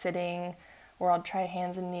kind of sitting, or I'll try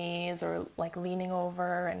hands and knees, or like leaning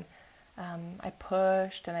over, and I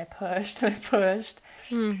pushed and I pushed and I pushed.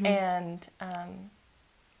 Mm-hmm. And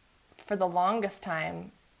for the longest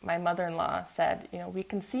time, my mother-in-law said, we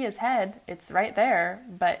can see his head. It's right there,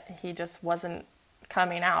 but he just wasn't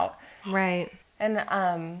coming out. Right. And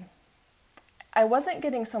I wasn't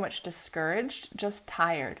getting so much discouraged, just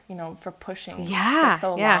tired, for pushing for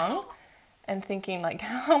so long, and thinking like,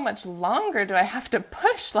 how much longer do I have to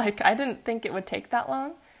push? Like, I didn't think it would take that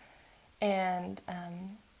long. And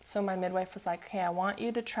so my midwife was like, okay, I want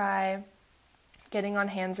you to try getting on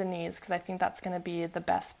hands and knees, because I think that's going to be the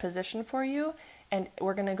best position for you. And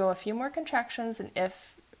we're going to go a few more contractions, and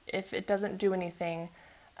if it doesn't do anything,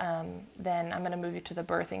 then I'm going to move you to the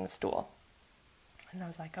birthing stool. And I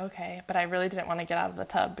was like, okay, but I really didn't want to get out of the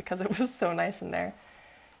tub because it was so nice in there.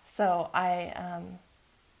 So I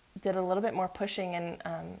did a little bit more pushing,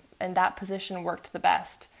 and that position worked the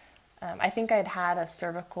best. I think I'd had a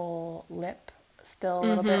cervical lip still a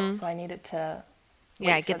little bit, so I needed to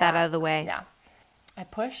get that out of the way. Yeah. I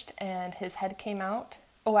pushed, and his head came out.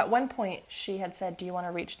 Oh, at one point she had said, do you want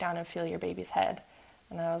to reach down and feel your baby's head?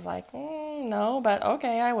 And I was like, no, but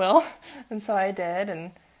okay, I will. And so I did,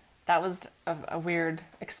 and that was a weird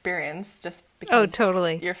experience, just because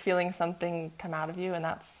totally. You're feeling something come out of you, and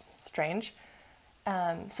that's strange.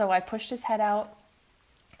 So I pushed his head out,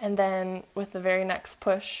 and then with the very next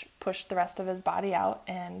push, pushed the rest of his body out.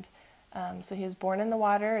 And so he was born in the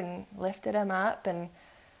water, and lifted him up. And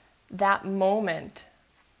that moment,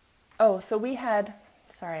 so we had,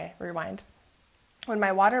 rewind. When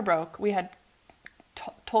my water broke, we had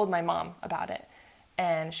told my mom about it.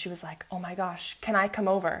 And she was like, oh my gosh, can I come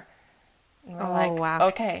over? And we're wow.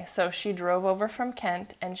 Okay. So she drove over from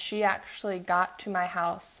Kent, and she actually got to my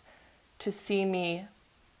house to see me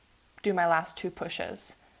do my last 2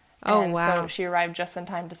 pushes. And so she arrived just in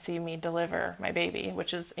time to see me deliver my baby,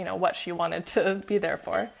 which is, what she wanted to be there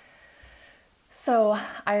for. So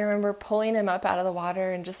I remember pulling him up out of the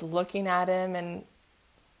water and just looking at him and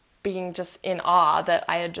being just in awe that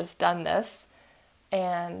I had just done this.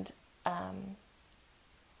 And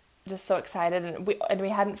just so excited, and we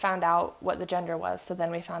hadn't found out what the gender was, so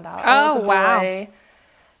then we found out it was a boy.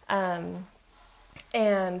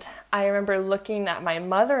 And I remember looking at my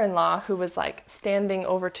mother-in-law, who was like standing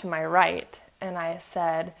over to my right, and I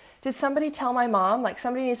said, did somebody tell my mom? Like,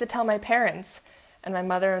 somebody needs to tell my parents. And my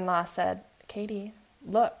mother-in-law said, Katie,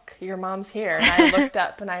 look, your mom's here. And I looked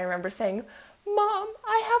up, and I remember saying, Mom,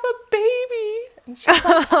 I have a baby. And she was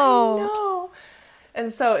like, I know.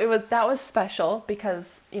 And so that was special,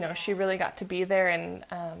 because, she really got to be there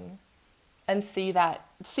and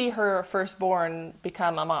see her firstborn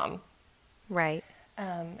become a mom. Right.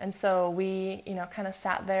 And so we, kind of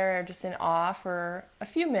sat there just in awe for a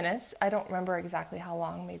few minutes. I don't remember exactly how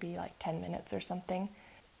long, maybe like 10 minutes or something.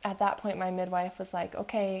 At that point, my midwife was like,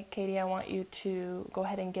 okay, Katie, I want you to go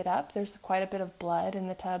ahead and get up. There's quite a bit of blood in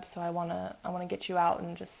the tub, so I want to get you out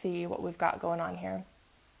and just see what we've got going on here.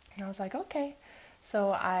 And I was like, okay.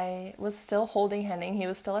 So I was still holding Henning. He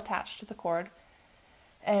was still attached to the cord.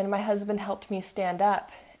 And my husband helped me stand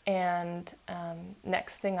up. And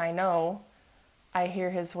next thing I know, I hear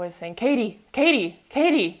his voice saying, Katie, Katie,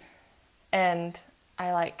 Katie. And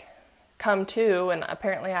I come to, and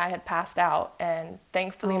apparently I had passed out. And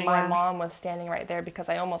thankfully my mom was standing right there because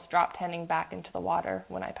I almost dropped Henning back into the water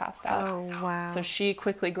when I passed out. Oh, wow. So she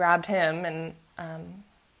quickly grabbed him, and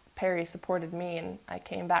Perry supported me, and I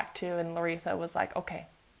came back to, and Loretha was like, okay,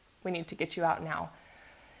 we need to get you out now.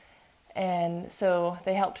 And so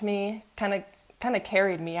they helped me, kind of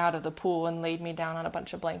carried me out of the pool and laid me down on a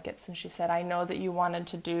bunch of blankets. And she said, I know that you wanted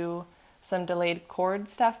to do some delayed cord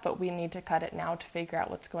stuff, but we need to cut it now to figure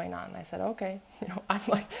out what's going on. And I said, okay.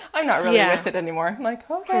 I'm not really with it anymore. I'm like,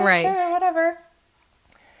 okay, sure, whatever.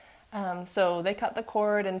 So they cut the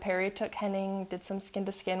cord, and Perry took Henning, did some skin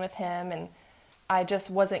to skin with him, and I just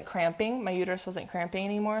wasn't cramping. My uterus wasn't cramping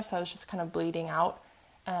anymore, so I was just kind of bleeding out.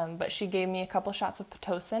 But she gave me a couple shots of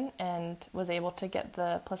Pitocin and was able to get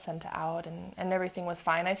the placenta out, and everything was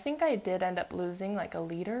fine. I think I did end up losing like a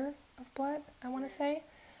liter of blood, I want to say.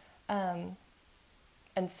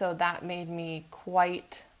 And so that made me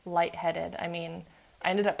quite lightheaded. I mean,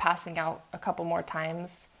 I ended up passing out a couple more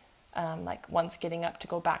times, like once getting up to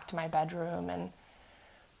go back to my bedroom, and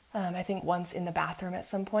I think once in the bathroom at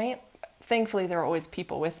some point. Thankfully, there were always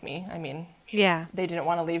people with me. I mean, they didn't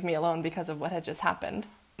want to leave me alone because of what had just happened.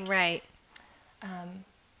 Right.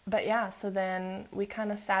 But yeah, so then we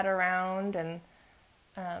kind of sat around, and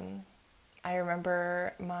I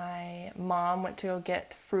remember my mom went to go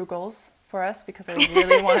get Frugals for us because I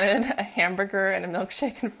really wanted a hamburger and a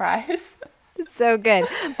milkshake and fries. It's so good.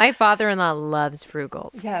 My father-in-law loves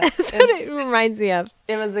Frugals. Yes. That's what it reminds me of.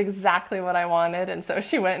 It was exactly what I wanted, and so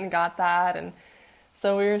she went and got that, and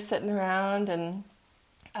so we were sitting around, and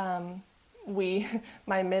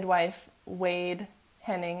my midwife weighed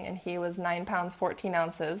Henning, and he was 9 pounds, 14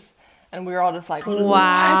 ounces, and we were all just like,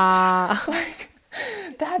 wow. What? Like,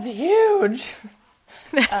 that's huge.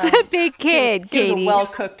 That's a big kid, Katie. He was a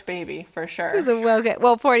well-cooked baby, for sure. He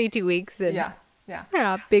was 42 weeks. And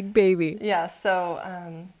yeah, big baby. Yeah, so,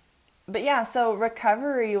 so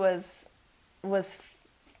recovery was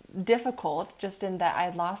difficult, just in that I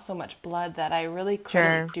had lost so much blood that I really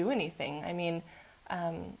couldn't do anything. I mean,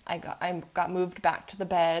 I got moved back to the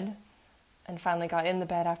bed and finally got in the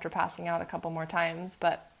bed after passing out a couple more times,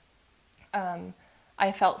 but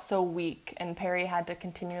I felt so weak, and Perry had to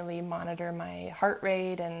continually monitor my heart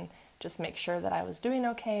rate and just make sure that I was doing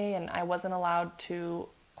okay, and I wasn't allowed to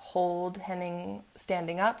hold Henning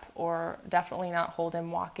standing up, or definitely not hold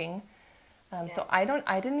him walking. So I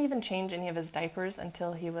didn't even change any of his diapers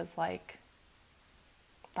until he was like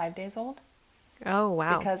 5 days old. Oh,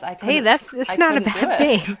 wow. Because I couldn't. Hey, that's not a bad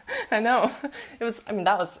thing. I know.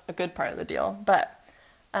 That was a good part of the deal. But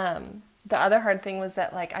the other hard thing was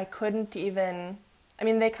that I couldn't even,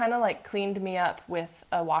 they kind of cleaned me up with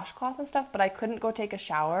a washcloth and stuff, but I couldn't go take a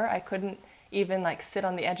shower. I couldn't even sit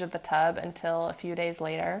on the edge of the tub until a few days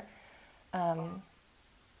later,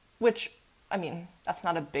 which, that's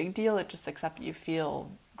not a big deal. It just, except you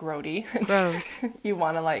feel grody. Gross. You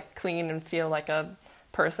want to clean and feel like a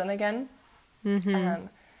person again. Mm-hmm.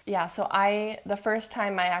 So the first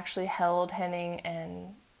time I actually held Henning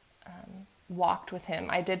and walked with him,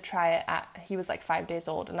 I did try it he was 5 days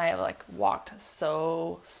old, and I walked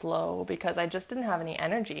so slow because I just didn't have any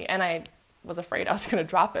energy, and I was afraid I was going to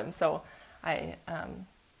drop him. So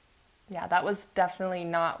that was definitely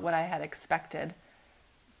not what I had expected,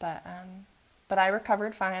 but I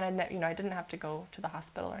recovered fine. I didn't have to go to the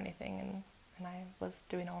hospital or anything, and I was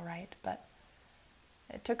doing all right, but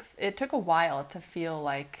it took a while to feel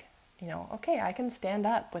okay, I can stand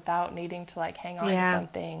up without needing to hang on to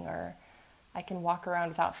something, or I can walk around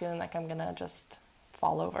without feeling like I'm gonna just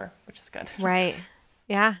fall over, which is good. Right.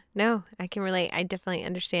 Yeah. No, I can relate. I definitely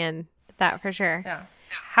understand that for sure. Yeah.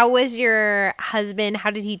 How was your husband?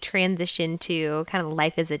 How did he transition to kind of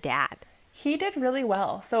life as a dad? He did really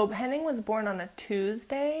well. So Henning was born on a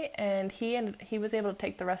Tuesday, and he was able to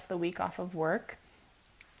take the rest of the week off of work.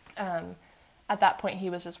 At that point, he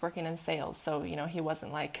was just working in sales, so he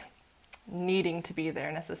wasn't needing to be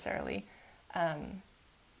there necessarily.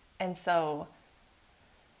 And so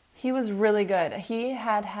he was really good. He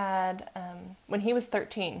had when he was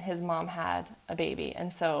 13, his mom had a baby,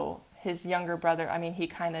 and so his younger brother, I mean, he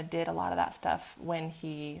kind of did a lot of that stuff when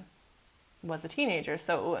he was a teenager.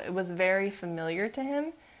 So it was very familiar to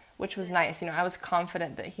him, which was nice. You know, I was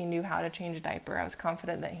confident that he knew how to change a diaper. I was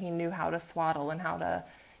confident that he knew how to swaddle and how to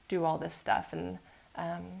do all this stuff. And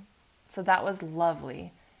so that was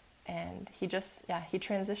lovely. And he just, yeah, he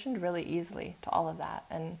transitioned really easily to all of that.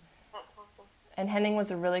 And and Henning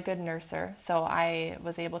was a really good nurser, so I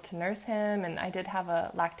was able to nurse him, and I did have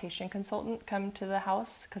a lactation consultant come to the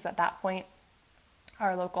house, because at that point,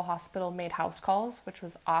 our local hospital made house calls, which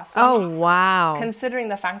was awesome. Oh, wow. Considering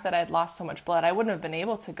the fact that I'd lost so much blood, I wouldn't have been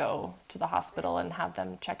able to go to the hospital and have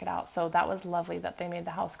them check it out. So that was lovely that they made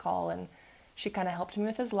the house call, and she kind of helped me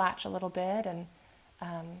with his latch a little bit, and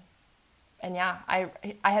yeah, I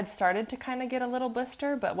had started to kind of get a little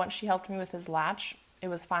blister, but once she helped me with his latch, it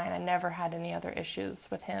was fine. I never had any other issues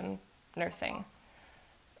with him nursing.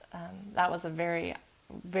 That was a very,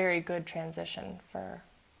 very good transition for,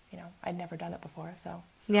 you know, I'd never done it before, so.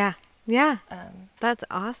 Yeah. That's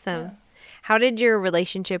awesome. Yeah. How did your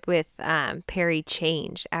relationship with Perry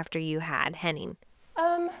change after you had Henning?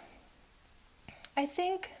 I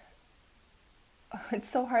think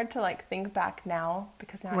it's so hard to like think back now,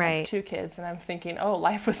 because now I Right. have 2 kids and I'm thinking, oh,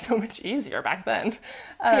 life was so much easier back then.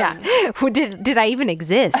 Yeah. Did I even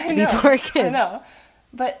exist I know, before kids? I know.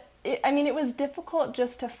 But it was difficult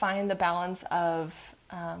just to find the balance of,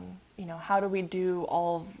 you know, how do we do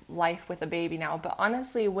all of life with a baby now? But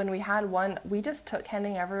honestly, when we had one, we just took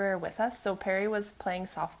Henning everywhere with us. So Perry was playing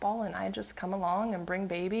softball and I'd just come along and bring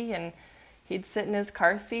baby, and he'd sit in his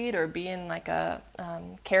car seat or be in like a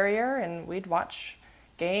carrier, and we'd watch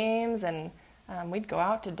games, and we'd go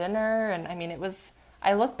out to dinner. And I mean,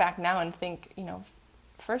 I look back now and think, you know,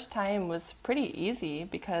 first time was pretty easy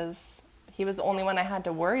because he was the only one I had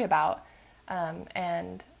to worry about.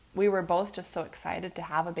 And we were both just so excited to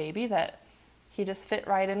have a baby that he just fit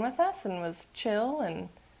right in with us and was chill. And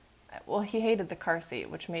well, he hated the car seat,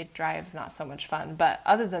 which made drives not so much fun. But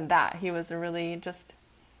other than that, he was a really just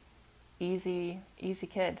easy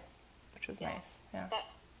kid, which was nice. Yeah.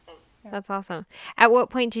 That's awesome. At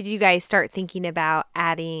what point did you guys start thinking about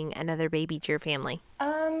adding another baby to your family?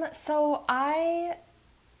 So I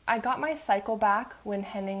got my cycle back when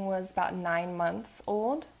Henning was about 9 months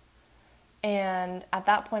old. And at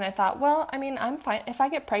that point I thought, well, I mean, I'm fine. If I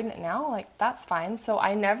get pregnant now, like, that's fine. So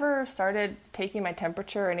I never started taking my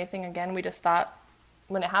temperature or anything again. We just thought,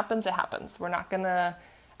 when it happens, it happens. We're not going to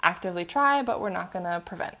actively try, but we're not going to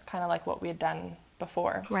prevent, kind of like what we had done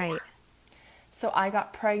before. Right. So I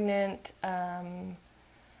got pregnant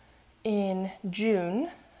in June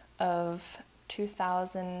of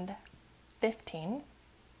 2015.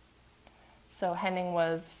 So Henning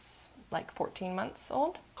was like 14 months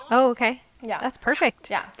old. Oh, okay. Yeah. That's perfect.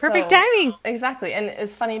 Yeah. Perfect so- timing. Exactly. And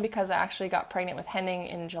it's funny because I actually got pregnant with Henning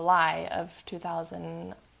in July of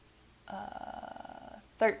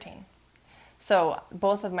 2013. So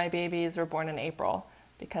both of my babies were born in April,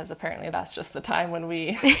 because apparently that's just the time when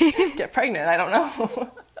we get pregnant. I don't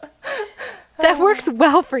know. That works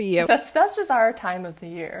well for you. That's just our time of the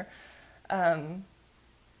year.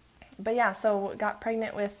 But yeah, so got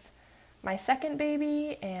pregnant with my second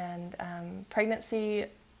baby, and pregnancy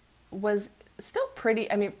was still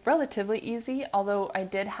pretty, I mean, relatively easy, although I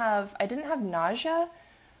didn't have nausea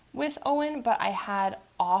with Owen, but I had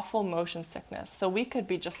awful motion sickness. So we could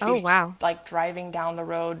be just Oh, wow. like driving down the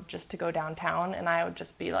road just to go downtown, and I would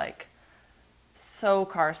just be like so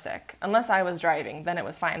car sick. Unless I was driving, then it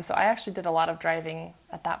was fine. So I actually did a lot of driving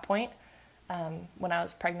at that point when I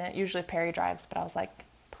was pregnant. Usually Perry drives, but I was like,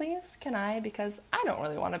 please, can I? Because I don't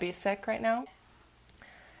really want to be sick right now.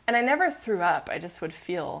 And I never threw up. I just would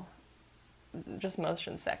feel just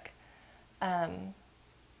motion sick. And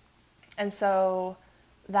so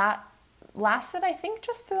that lasted, I think,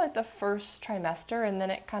 just through like the first trimester, and then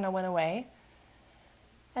it kind of went away.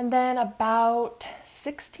 And then about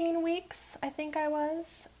 16 weeks, I think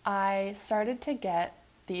I started to get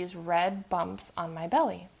these red bumps on my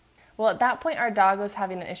belly. Well, at that point, our dog was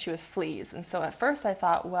having an issue with fleas. And so at first I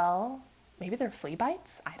thought, well, maybe they're flea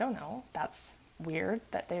bites. I don't know. That's weird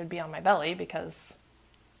that they would be on my belly, because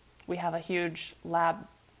we have a huge lab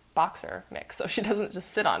boxer mix, so she doesn't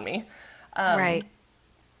just sit on me. Right.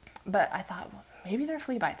 But I thought, well, maybe they're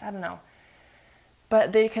flea bites. I don't know.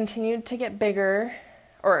 But they continued to get bigger,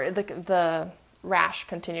 or the rash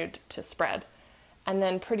continued to spread. And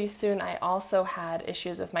then pretty soon I also had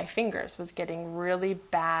issues with my fingers, was getting really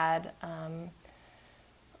bad,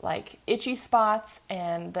 like itchy spots,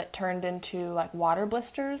 and that turned into like water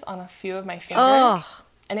blisters on a few of my fingers. Ugh.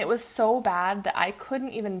 And it was so bad that I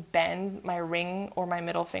couldn't even bend my ring or my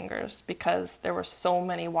middle fingers, because there were so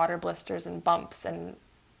many water blisters and bumps, and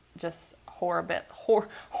just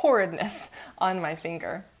horridness on my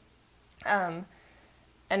finger.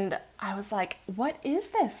 And I was like, what is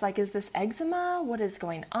this? Like, is this eczema? What is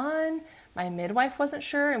going on? My midwife wasn't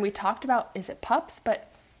sure, and we talked about, is it PUPS? But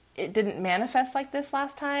it didn't manifest like this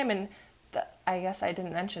last time. And I guess I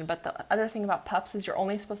didn't mention, but the other thing about PUPS is you're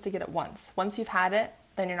only supposed to get it once. Once you've had it,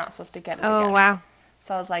 then you're not supposed to get it again. Oh, wow.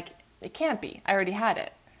 So I was like, it can't be. I already had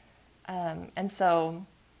it. And so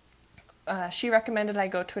she recommended I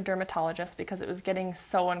go to a dermatologist because it was getting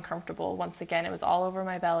so uncomfortable. Once again, it was all over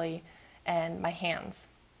my belly and my hands.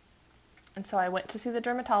 And so I went to see the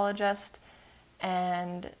dermatologist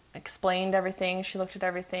and explained everything. She looked at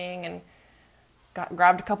everything and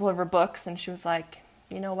grabbed a couple of her books, and she was like,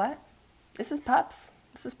 you know what? This is PUPS.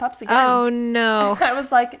 This is PUPS again. Oh, no. I was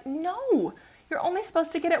like, no, you're only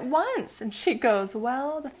supposed to get it once. And she goes,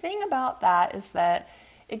 well, the thing about that is that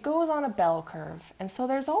it goes on a bell curve. And so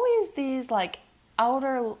there's always these like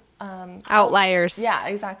outer... outliers. Yeah,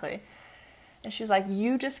 exactly. And she's like,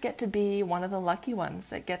 you just get to be one of the lucky ones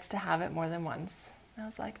that gets to have it more than once. And I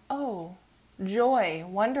was like, oh, joy,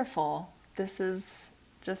 wonderful. This is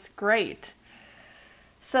just great.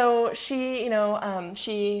 So she,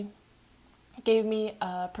 she gave me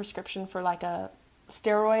a prescription for like a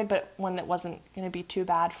steroid, but one that wasn't going to be too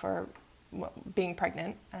bad for being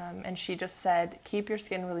pregnant. And she just said, keep your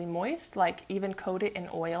skin really moist, like even coat it in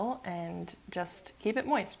oil and just keep it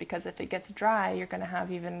moist, because if it gets dry, you're going to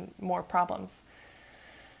have even more problems.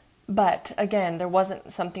 But again, there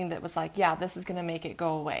wasn't something that was like, yeah, this is going to make it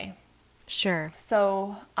go away. Sure.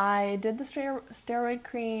 So I did the steroid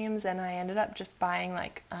creams, and I ended up just buying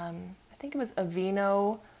like, I think it was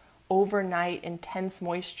Aveeno Overnight Intense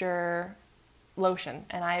Moisture lotion,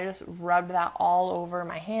 and I just rubbed that all over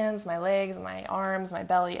my hands, my legs, my arms, my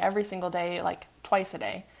belly every single day, like twice a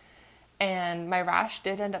day. And my rash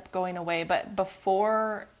did end up going away, but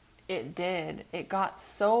before it did, it got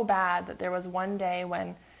so bad that there was one day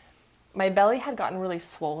when my belly had gotten really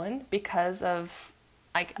swollen because of,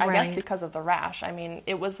 I guess because of the rash. I mean,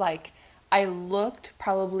 it was like, I looked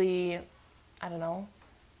probably, I don't know,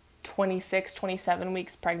 26, 27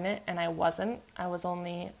 weeks pregnant, and I wasn't. I was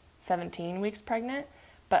only 17 weeks pregnant,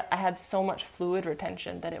 but I had so much fluid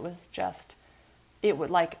retention that it was just, it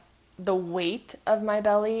would like, the weight of my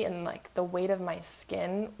belly and like the weight of my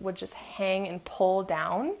skin would just hang and pull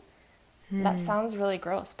down. That sounds really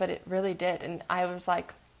gross, but it really did. And I was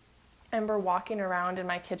like, I remember walking around in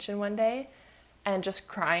my kitchen one day and just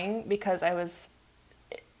crying because I was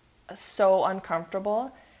so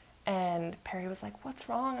uncomfortable. And Perry was like, what's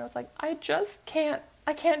wrong? I was like, I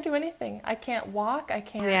can't do anything. I can't walk. I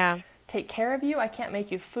can't take care of you. I can't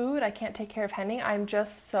make you food. I can't take care of Henning. I'm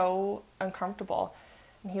just so uncomfortable.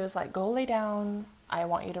 And he was like, go lay down. I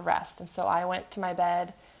want you to rest. And so I went to my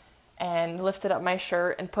bed and lifted up my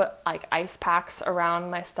shirt and put like ice packs around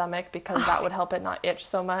my stomach because that would help it not itch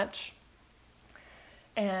so much.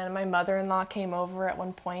 And my mother-in-law came over at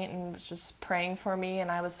one point and was just praying for me,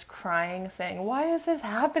 and I was crying, saying, why is this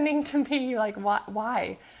happening to me? Like,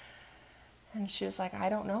 why? And she was like, I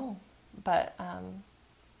don't know. But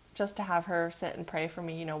just to have her sit and pray for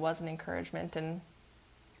me, was an encouragement. And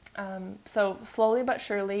so slowly but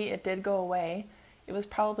surely it did go away. It was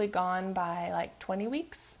probably gone by like 20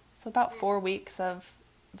 weeks. So about 4 weeks of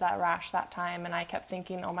that rash that time. And I kept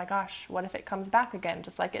thinking, oh my gosh, what if it comes back again?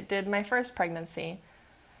 Just like it did my first pregnancy.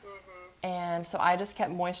 And so I just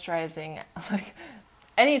kept moisturizing. Like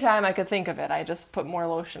anytime I could think of it, I just put more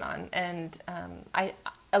lotion on. And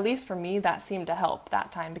at least for me, that seemed to help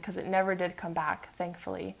that time because it never did come back,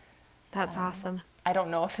 thankfully. That's awesome. I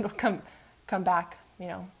don't know if it'll come back,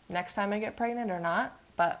 next time I get pregnant or not.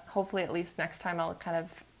 But hopefully at least next time I'll kind of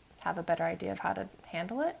have a better idea of how to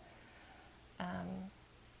handle it.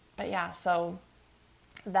 But yeah, so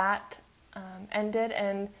that ended,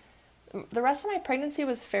 and the rest of my pregnancy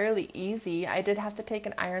was fairly easy. I did have to take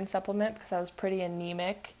an iron supplement because I was pretty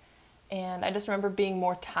anemic, and I just remember being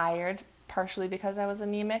more tired, partially because I was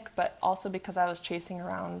anemic, but also because I was chasing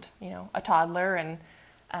around, a toddler and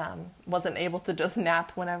wasn't able to just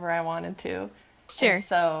nap whenever I wanted to. Sure. And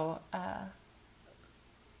so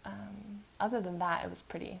other than that, it was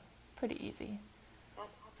pretty easy.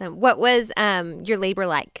 So what was your labor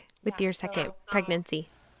like with your second pregnancy?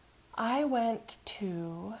 I went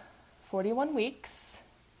to 41 weeks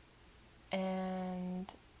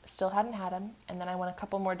and still hadn't had him. And then I went a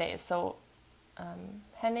couple more days. So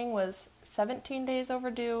Henning was 17 days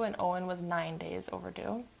overdue and Owen was 9 days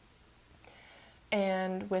overdue.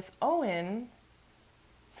 And with Owen,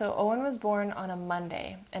 so Owen was born on a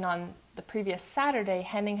Monday. And on the previous Saturday,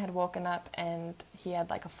 Henning had woken up and he had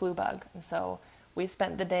like a flu bug. And so we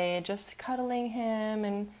spent the day just cuddling him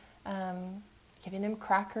and giving him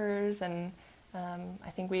crackers, and I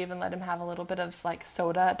think we even let him have a little bit of like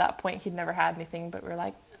soda. At that point, he'd never had anything, but we were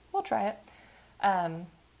like, we'll try it.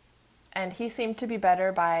 And he seemed to be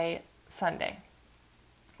better by Sunday.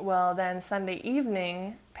 Well, then Sunday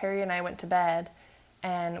evening, Perry and I went to bed,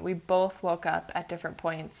 and we both woke up at different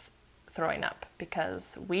points throwing up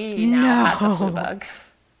because we now had the flu bug.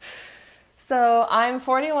 So I'm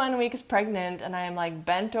 41 weeks pregnant, and I'm like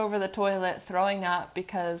bent over the toilet throwing up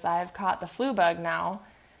because I've caught the flu bug now.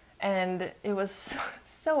 And it was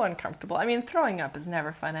so uncomfortable. I mean, throwing up is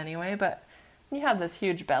never fun anyway, but you have this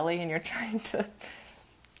huge belly and you're trying to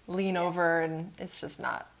lean over, and it's just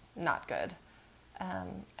not good.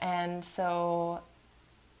 And so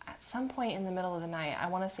at some point in the middle of the night, I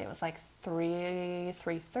want to say it was like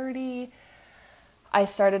 3:30, I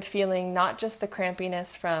started feeling not just the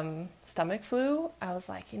crampiness from stomach flu. I was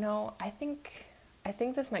like, I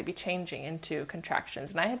think this might be changing into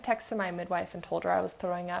contractions. And I had texted my midwife and told her I was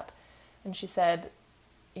throwing up. And she said,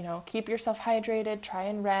 keep yourself hydrated, try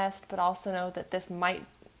and rest, but also know that this might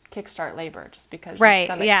kickstart labor just because your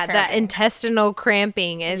stomach's cramping. That intestinal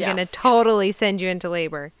cramping is going to totally send you into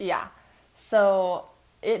labor. Yeah. So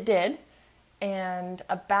it did. And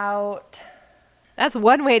that's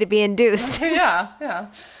one way to be induced. Yeah.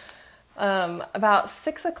 About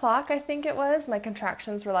 6 o'clock, I think it was, my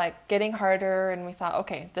contractions were like getting harder, and we thought,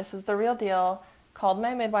 okay, this is the real deal. Called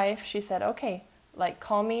my midwife. She said, okay, like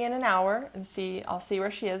call me in an hour and I'll see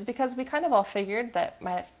where she is, because we kind of all figured that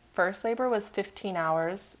my first labor was 15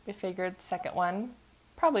 hours. We figured the second one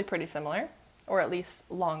probably pretty similar, or at least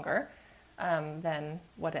longer than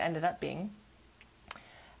what it ended up being.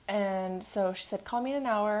 And so she said, call me in an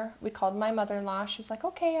hour. We called my mother-in-law. She was like,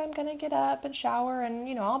 okay, I'm going to get up and shower,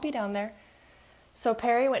 and, I'll be down there. So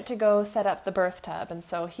Perry went to go set up the birth tub. And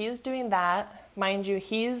so he's doing that. Mind you,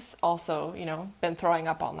 he's also, been throwing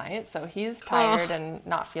up all night. So he's tired and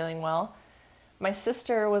not feeling well. My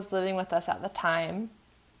sister was living with us at the time.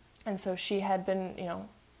 And so she had been,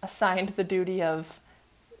 assigned the duty of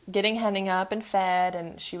getting Henning up and fed,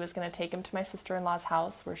 and she was going to take him to my sister-in-law's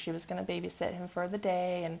house where she was going to babysit him for the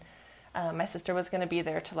day, and my sister was going to be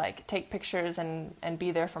there to like take pictures and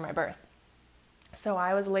be there for my birth. So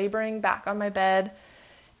I was laboring back on my bed,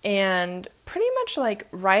 and pretty much like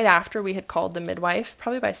right after we had called the midwife,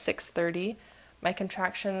 probably by 6:30, my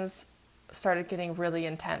contractions started getting really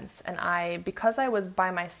intense. And because I was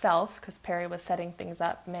by myself, because Perry was setting things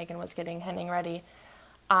up, Megan was getting Henning ready,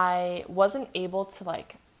 I wasn't able to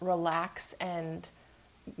like relax and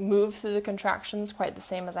move through the contractions quite the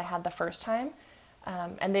same as I had the first time.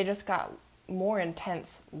 And they just got more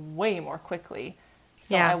intense way more quickly.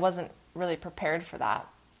 So I wasn't really prepared for that.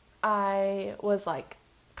 I was like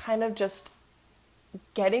kind of just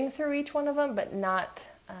getting through each one of them, but not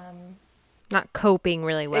coping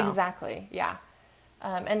really well. Exactly. Yeah.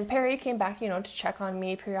 And Perry came back, to check on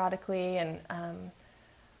me periodically. And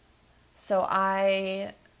so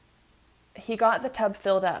he got the tub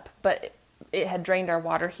filled up, but it had drained our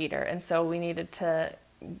water heater. And so we needed to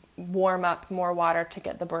warm up more water to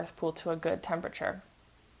get the birth pool to a good temperature.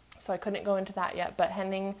 So I couldn't go into that yet, but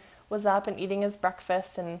Henning was up and eating his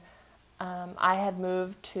breakfast, and I had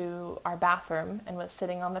moved to our bathroom and was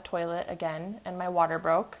sitting on the toilet again, and my water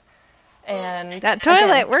broke. And that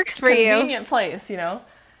toilet works for you. Convenient place,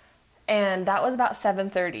 And that was about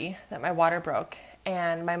 7:30 that my water broke.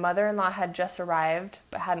 And my mother-in-law had just arrived,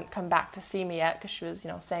 but hadn't come back to see me yet because she was,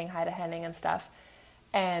 saying hi to Henning and stuff.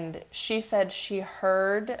 And she said she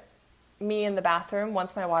heard me in the bathroom.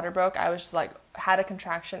 Once my water broke, I was just like, had a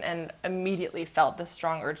contraction and immediately felt this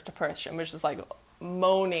strong urge to push and was just like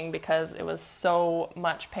moaning because it was so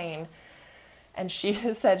much pain. And she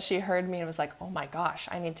said she heard me and was like, oh my gosh,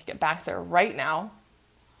 I need to get back there right now.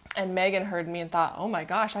 And Megan heard me and thought, oh my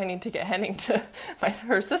gosh, I need to get Henning to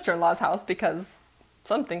her sister-in-law's house because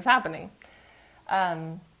something's happening.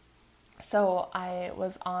 So I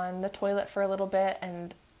was on the toilet for a little bit,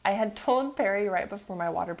 and I had told Perry right before my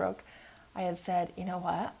water broke, I had said, you know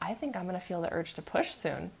what, I think I'm going to feel the urge to push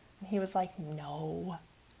soon. And he was like, no,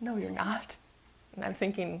 you're not. And I'm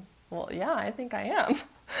thinking, well, yeah, I think I am.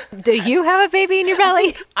 Do you have a baby in your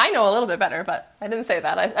belly? I know a little bit better, but I didn't say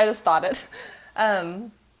that. I just thought it.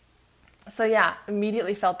 So yeah,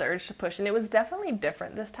 immediately felt the urge to push. And it was definitely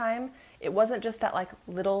different this time. It wasn't just that like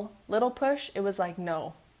little push. It was like,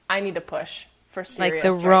 no, I need to push for serious. Like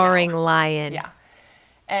the roaring lion. Yeah.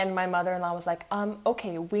 And my mother-in-law was like,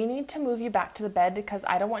 okay, we need to move you back to the bed because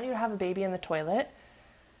I don't want you to have a baby in the toilet.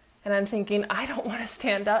 And I'm thinking, I don't want to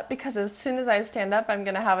stand up because as soon as I stand up, I'm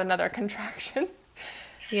going to have another contraction.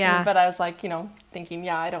 Yeah. But I was like, thinking,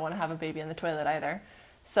 yeah, I don't want to have a baby in the toilet either.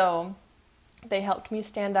 So They helped me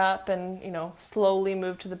stand up and, slowly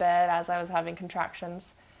move to the bed as I was having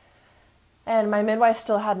contractions. And my midwife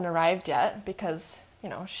still hadn't arrived yet because,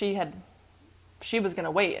 she was going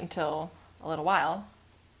to wait until a little while.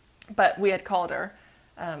 But we had called her,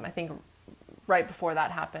 I think right before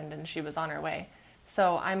that happened, and she was on her way.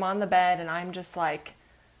 So I'm on the bed and I'm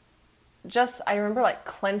I remember like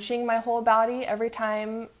clenching my whole body every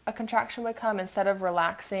time a contraction would come instead of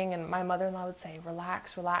relaxing. And my mother-in-law would say,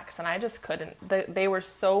 relax, relax. And I just couldn't. They were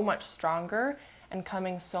so much stronger and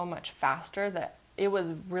coming so much faster that it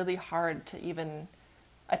was really hard to even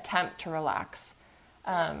attempt to relax.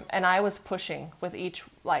 And I was pushing with each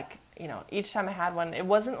time I had one. It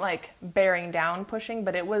wasn't like bearing down pushing,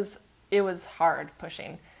 but it was hard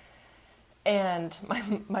pushing. And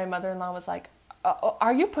my mother-in-law was like,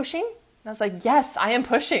 are you pushing? And I was like, yes, I am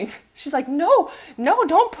pushing. She's like, no,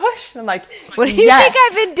 don't push. And I'm like, what do you think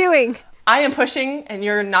I've been doing? I am pushing, and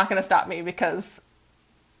you're not going to stop me because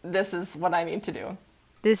this is what I need to do.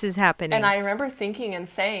 This is happening. And I remember thinking and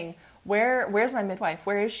saying, where's my midwife?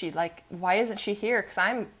 Where is she? Like, why isn't she here? Because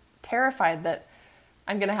I'm terrified that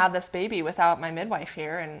I'm going to have this baby without my midwife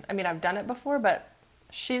here. And I mean, I've done it before, but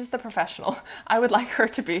she's the professional. I would like her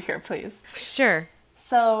to be here, please. Sure.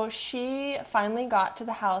 So she finally got to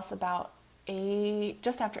the house about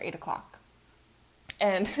just after 8 o'clock.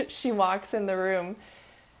 And she walks in the room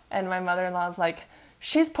and my mother-in-law's like,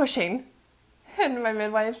 she's pushing. And my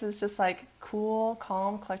midwife is just like cool,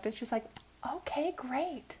 calm, collected. She's like, okay,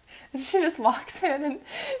 great. And she just walks in and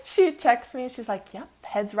she checks me. She's like, yep,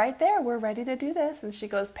 head's right there. We're ready to do this. And she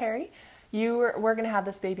goes, Perry, we're going to have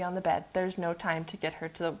this baby on the bed. There's no time to get her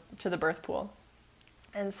to the birth pool.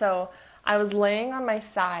 And so I was laying on my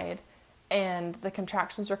side and the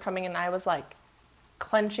contractions were coming and I was like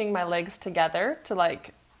clenching my legs together to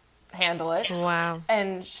like handle it. Wow.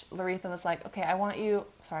 And Laretha was like, okay,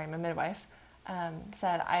 my midwife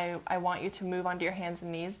said, I want you to move onto your hands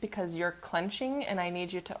and knees because you're clenching and I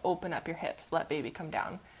need you to open up your hips, let baby come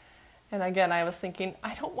down. And again, I was thinking,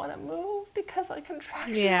 I don't want to move because a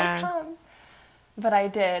contraction will come. But I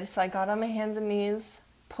did. So I got on my hands and knees,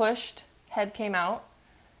 pushed, head came out.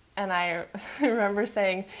 And I remember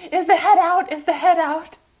saying, is the head out? Is the head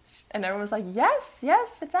out? And everyone was like, yes,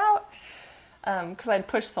 it's out. Because I'd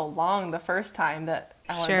pushed so long the first time that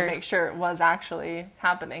I wanted to make sure it was actually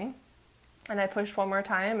happening. And I pushed one more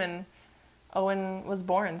time and Owen was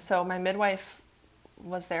born. So my midwife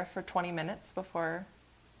was there for 20 minutes before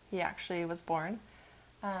he actually was born.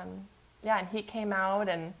 And he came out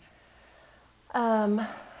and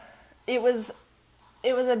it was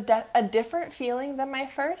a different feeling than my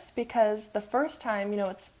first because the first time,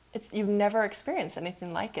 it's you've never experienced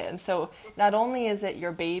anything like it. And so not only is it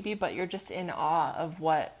your baby, but you're just in awe of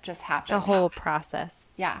what just happened. The whole process.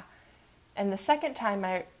 Yeah. And the second time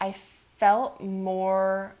I felt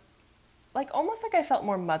more almost like I felt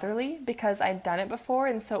more motherly because I'd done it before.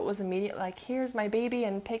 And so it was immediate, like, here's my baby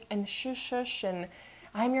and pick and shush, shush. And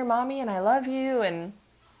I'm your mommy and I love you. And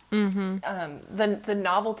the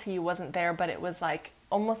novelty wasn't there, but it was like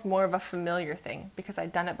almost more of a familiar thing because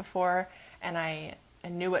I'd done it before and I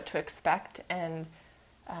knew what to expect. And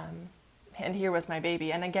here was my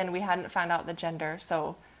baby. And again, we hadn't found out the gender.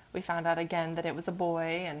 So we found out again that it was a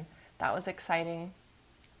boy, and that was exciting.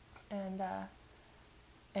 And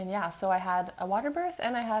so I had a water birth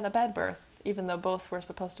and I had a bed birth, even though both were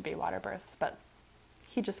supposed to be water births, but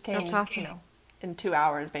he just came, That's awesome. In 2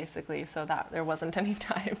 hours basically, so that there wasn't any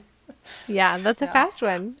time. Yeah, that's a fast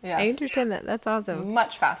one. Yes. I understand that. That's awesome.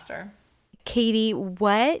 Much faster. Katie,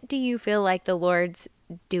 what do you feel like the Lord's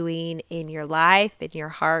doing in your life, in your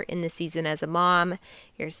heart, in the season as a mom?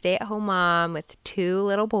 You're a stay-at-home mom with 2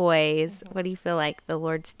 little boys. What do you feel like the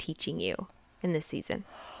Lord's teaching you in this season?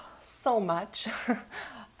 So much.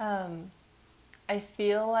 I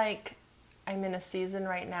feel like I'm in a season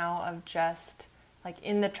right now of just like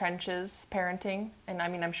in the trenches parenting. And I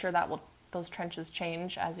mean, I'm sure those trenches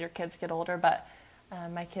change as your kids get older, but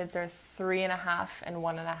my kids are 3.5 and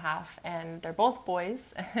 1.5, and they're both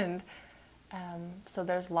boys. And so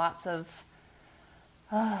there's lots of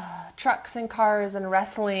trucks and cars and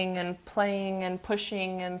wrestling and playing and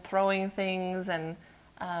pushing and throwing things. And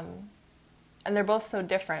they're both so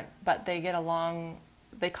different, but they get along.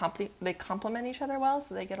 They complement each other well,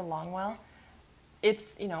 so they get along well.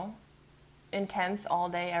 It's, intense all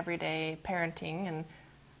day, every day parenting.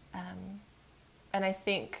 And I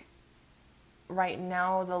think right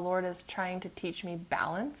now the Lord is trying to teach me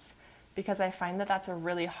balance, because I find that that's a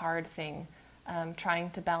really hard thing.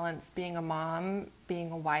 Trying to balance being a mom,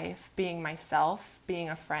 being a wife, being myself, being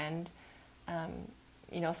a friend,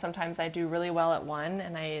 Sometimes I do really well at one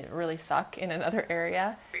and I really suck in another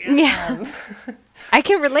area. Yeah. I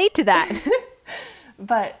can relate to that.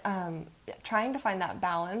 But trying to find that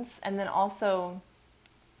balance, and then also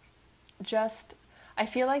just, I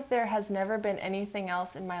feel like there has never been anything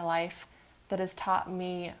else in my life that has taught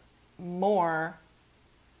me more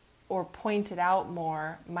or pointed out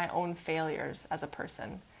more my own failures as a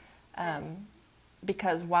person.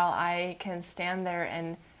 Because while I can stand there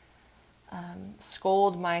and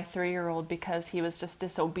scold my 3-year-old because he was just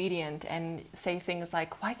disobedient and say things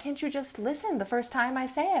like, why can't you just listen the first time I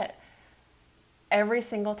say it? Every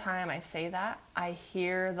single time I say that, I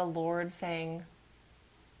hear the Lord saying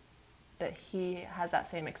that he has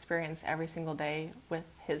that same experience every single day with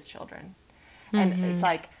his children. And it's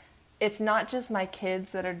like, it's not just my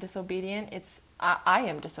kids that are disobedient, it's I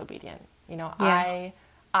am disobedient. I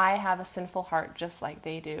have a sinful heart just like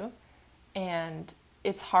they do. And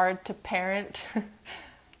it's hard to parent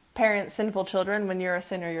sinful children when you're a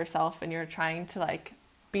sinner yourself and you're trying to like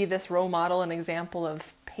be this role model and example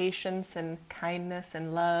of patience and kindness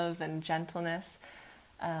and love and gentleness.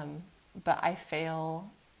 But I fail,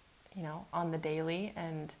 on the daily,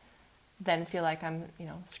 and then feel like I'm,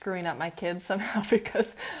 screwing up my kids somehow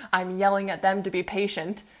because I'm yelling at them to be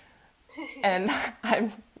patient and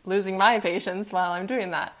I'm losing my patience while I'm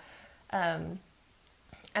doing that. And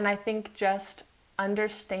I think just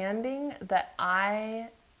understanding that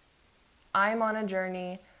I'm on a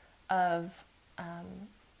journey of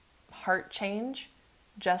heart change,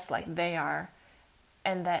 just like they are,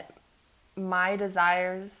 and that my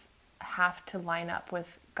desires have to line up with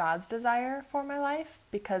God's desire for my life,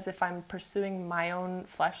 because if I'm pursuing my own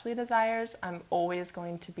fleshly desires, I'm always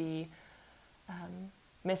going to be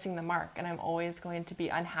missing the mark, and I'm always going to be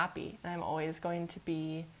unhappy, and I'm always going to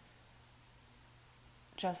be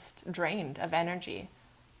just drained of energy.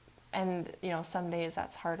 And some days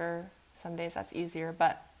that's harder, some days that's easier,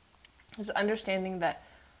 but just understanding that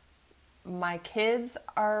my kids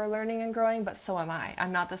are learning and growing, but so am I.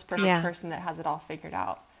 I'm not this perfect person that has it all figured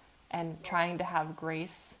out, and trying to have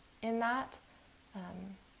grace in that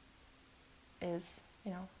is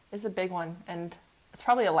a big one, and it's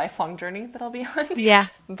probably a lifelong journey that I'll be on. Yeah.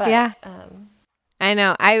 But yeah. I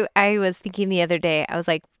know. I was thinking the other day, I was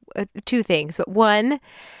like, two things, but one,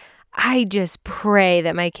 I just pray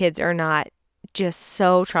that my kids are not just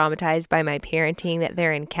so traumatized by my parenting that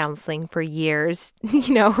they're in counseling for years,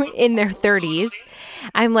 in their 30s.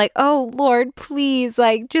 I'm like, oh Lord, please,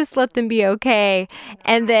 like, just let them be okay.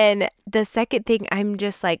 And then the second thing, I'm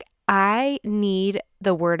just like, I need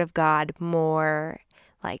the Word of God more,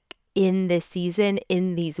 like, in this season,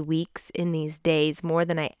 in these weeks, in these days, more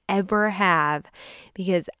than I ever have,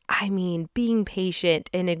 because being patient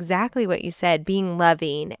and exactly what you said, being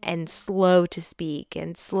loving and slow to speak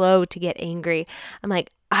and slow to get angry. I'm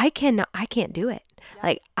like, I can't do it. Yeah.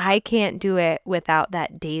 Like, I can't do it without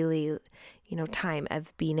that daily, time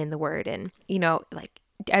of being in the Word. And, like,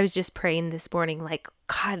 I was just praying this morning, like,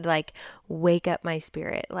 God, like, wake up my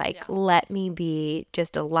spirit, like, let me be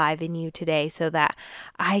just alive in you today so that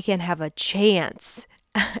I can have a chance,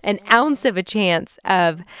 an ounce of a chance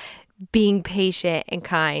of being patient and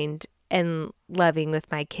kind and loving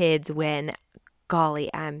with my kids when,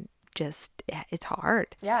 golly, it's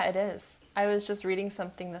hard. Yeah, it is. I was just reading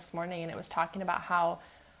something this morning and it was talking about how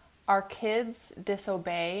our kids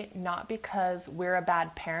disobey not because we're a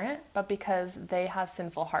bad parent, but because they have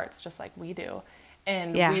sinful hearts just like we do.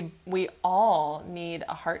 And we all need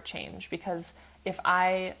a heart change, because if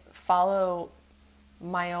I follow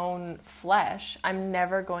my own flesh, I'm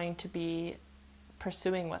never going to be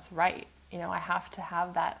pursuing what's right. I have to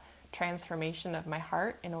have that transformation of my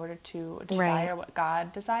heart in order to desire what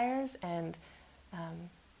God desires and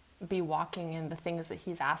be walking in the things that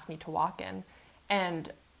He's asked me to walk in.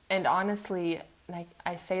 And honestly, like,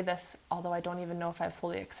 I say this, although I don't even know if I've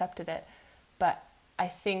fully accepted it, but I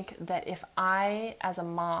think that if I, as a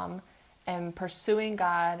mom, am pursuing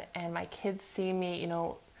God and my kids see me,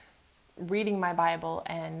 reading my Bible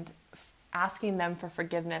and asking them for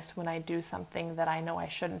forgiveness when I do something that I know I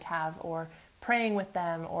shouldn't have, or praying with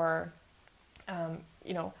them, or,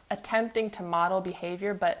 attempting to model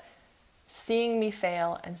behavior, but seeing me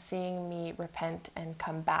fail and seeing me repent and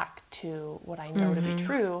come back to what I know to be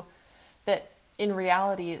true, that in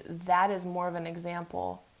reality, that is more of an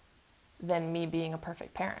example than me being a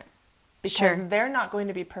perfect parent, because they're not going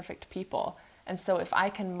to be perfect people. And so if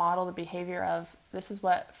I can model the behavior of, this is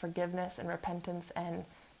what forgiveness and repentance and,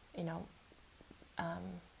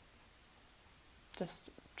 just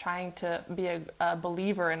trying to be a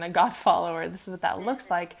believer and a God follower, this is what that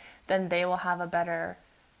looks like, then they will have a better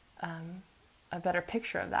a better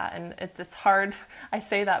picture of that. And it's hard. I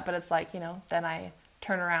say that, but it's like, then I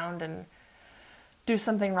turn around and do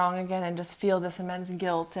something wrong again and just feel this immense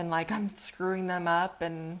guilt and like I'm screwing them up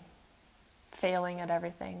and failing at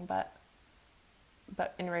everything. But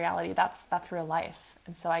in reality, that's real life.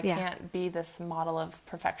 And so I can't be this model of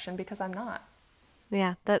perfection because I'm not.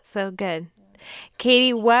 Yeah, that's so good.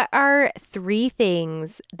 Katie, what are 3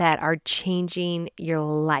 things that are changing your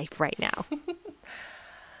life right now?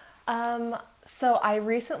 So I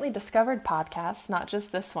recently discovered podcasts, not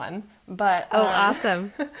just this one, but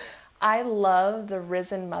awesome. I love the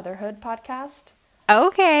Risen Motherhood podcast.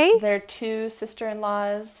 Okay. They're 2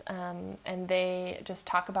 sister-in-laws, and they just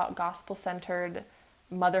talk about gospel-centered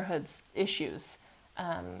motherhood issues.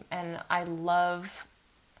 And I love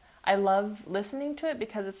listening to it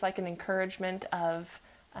because it's like an encouragement of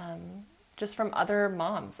just from other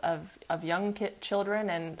moms of young children,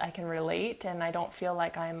 and I can relate, and I don't feel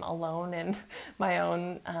like I'm alone in my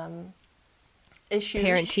own issues.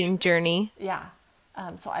 Parenting journey. Yeah.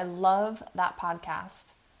 So I love that podcast.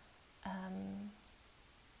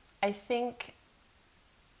 I think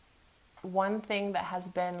one thing that has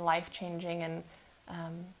been life-changing, and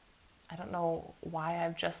I don't know why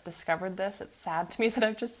I've just discovered this. It's sad to me that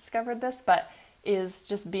I've just discovered this, but is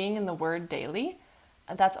just being in the Word daily.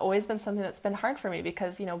 That's always been something that's been hard for me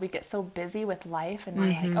because, we get so busy with life and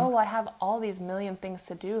I'm like, I have all these million things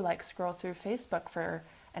to do, like scroll through Facebook for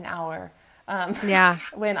an hour.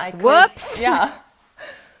 When I could, Whoops. Yeah.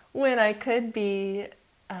 When I could be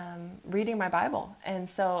reading my Bible. And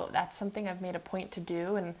so that's something I've made a point to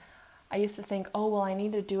do. And I used to think, I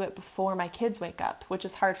need to do it before my kids wake up, which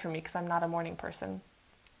is hard for me because I'm not a morning person.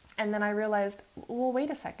 And then I realized,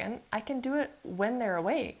 wait a second, I can do it when they're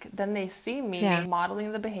awake. Then they see me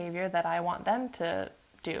modeling the behavior that I want them to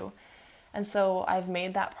do. And so I've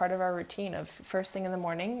made that part of our routine of first thing in the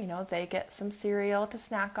morning, they get some cereal to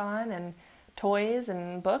snack on and toys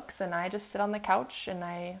and books. And I just sit on the couch and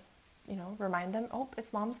I, remind them,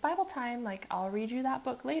 it's Mom's Bible time. Like, I'll read you that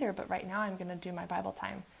book later, but right now I'm going to do my Bible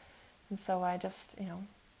time. And so I just,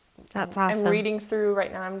 that's awesome. I'm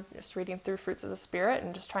just reading through Fruits of the Spirit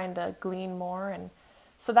and just trying to glean more. And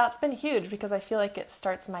so that's been huge because I feel like it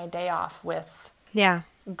starts my day off with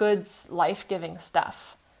good, life-giving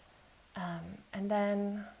stuff. And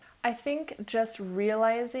then I think just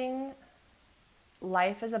realizing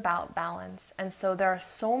life is about balance. And so there are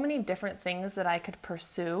so many different things that I could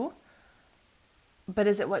pursue, but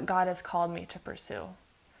is it what God has called me to pursue?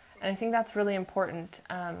 And I think that's really important.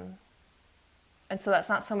 And so that's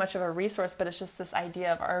not so much of a resource, but it's just this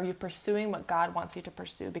idea of, are you pursuing what God wants you to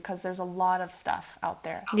pursue? Because there's a lot of stuff out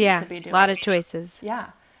there you could be doing. A lot of choices. Yeah.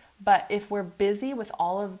 But if we're busy with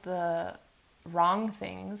all of the wrong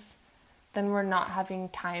things, then we're not having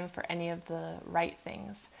time for any of the right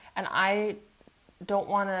things. And I don't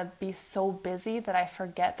want to be so busy that I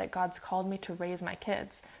forget that God's called me to raise my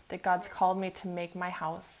kids, that God's called me to make my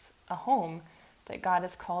house a home, that God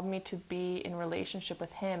has called me to be in relationship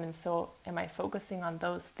with Him. And so am I focusing on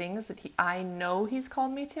those things that I know He's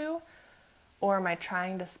called me to? Or am I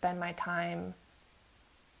trying to spend my time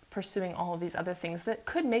pursuing all of these other things that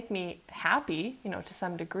could make me happy, to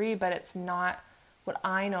some degree, but it's not what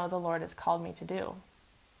I know the Lord has called me to do.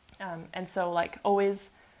 And so always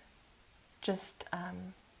just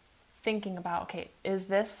thinking about, okay, is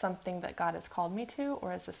this something that God has called me to,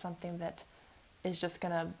 or is this something that is just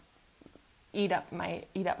going to eat up my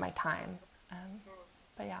time?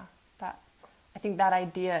 But yeah, I think that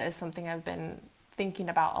idea is something I've been thinking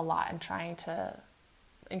about a lot and trying to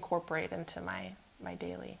incorporate into my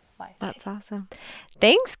daily life. That's awesome.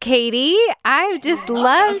 Thanks, Katie. I've just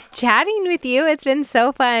loved chatting with you. It's been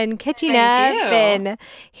so fun catching up and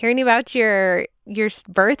hearing about your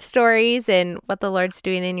birth stories and what the Lord's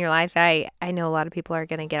doing in your life. I know a lot of people are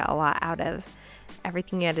going to get a lot out of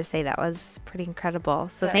everything you had to say. That was pretty incredible.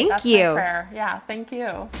 So thank you. My prayer. Yeah, thank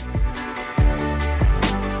you.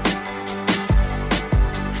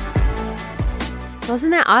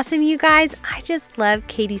 Wasn't that awesome, you guys? I just love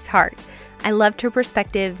Katie's heart. I loved her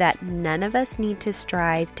perspective that none of us need to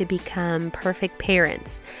strive to become perfect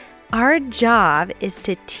parents. Our job is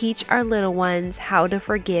to teach our little ones how to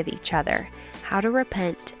forgive each other, how to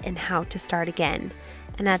repent, and how to start again.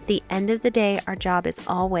 And at the end of the day, our job is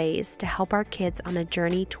always to help our kids on a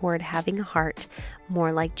journey toward having a heart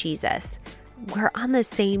more like Jesus. We're on the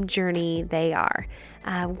same journey they are.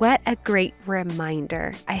 What a great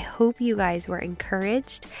reminder. I hope you guys were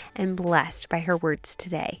encouraged and blessed by her words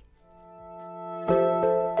today.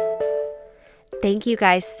 Thank you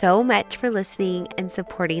guys so much for listening and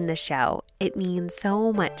supporting the show. It means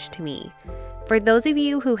so much to me. For those of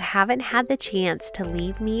you who haven't had the chance to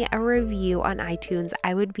leave me a review on iTunes,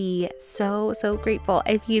 I would be so grateful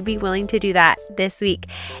if you'd be willing to do that this week.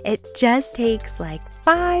 It just takes like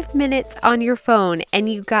 5 minutes on your phone, and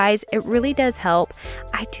you guys, it really does help.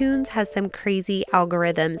 iTunes has some crazy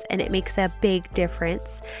algorithms, and it makes a big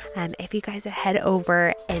difference. If you guys head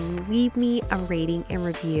over and leave me a rating and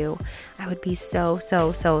review, I would be so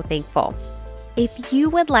thankful. If you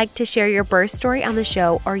would like to share your birth story on the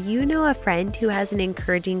show, or you know a friend who has an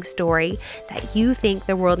encouraging story that you think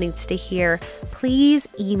the world needs to hear, please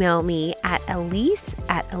email me at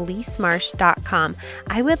elise@elisemarsh.com.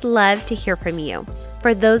 I would love to hear from you.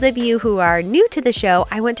 For those of you who are new to the show,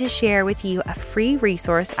 I want to share with you a free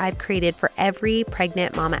resource I've created for every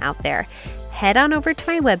pregnant mama out there. Head on over to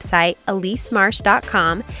my website,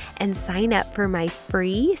 elisemarsh.com, and sign up for my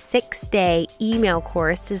free 6-day email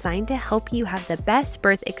course designed to help you have the best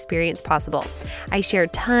birth experience possible. I share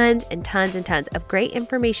tons of great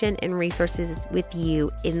information and resources with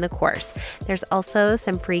you in the course. There's also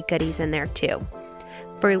some free goodies in there too.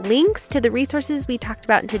 For links to the resources we talked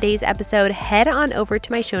about in today's episode, head on over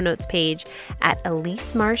to my show notes page at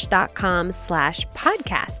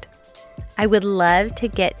elisemarsh.com/podcast. I would love to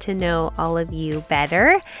get to know all of you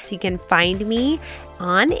better. So you can find me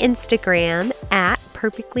on Instagram at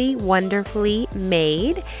Perfectly Wonderfully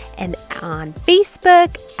Made and on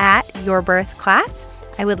Facebook at Your Birth Class.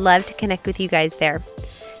 I would love to connect with you guys there.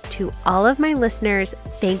 To all of my listeners,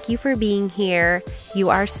 thank you for being here. You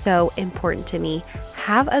are so important to me.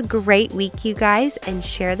 Have a great week, you guys, and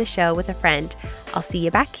share the show with a friend. I'll see you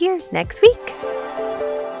back here next week.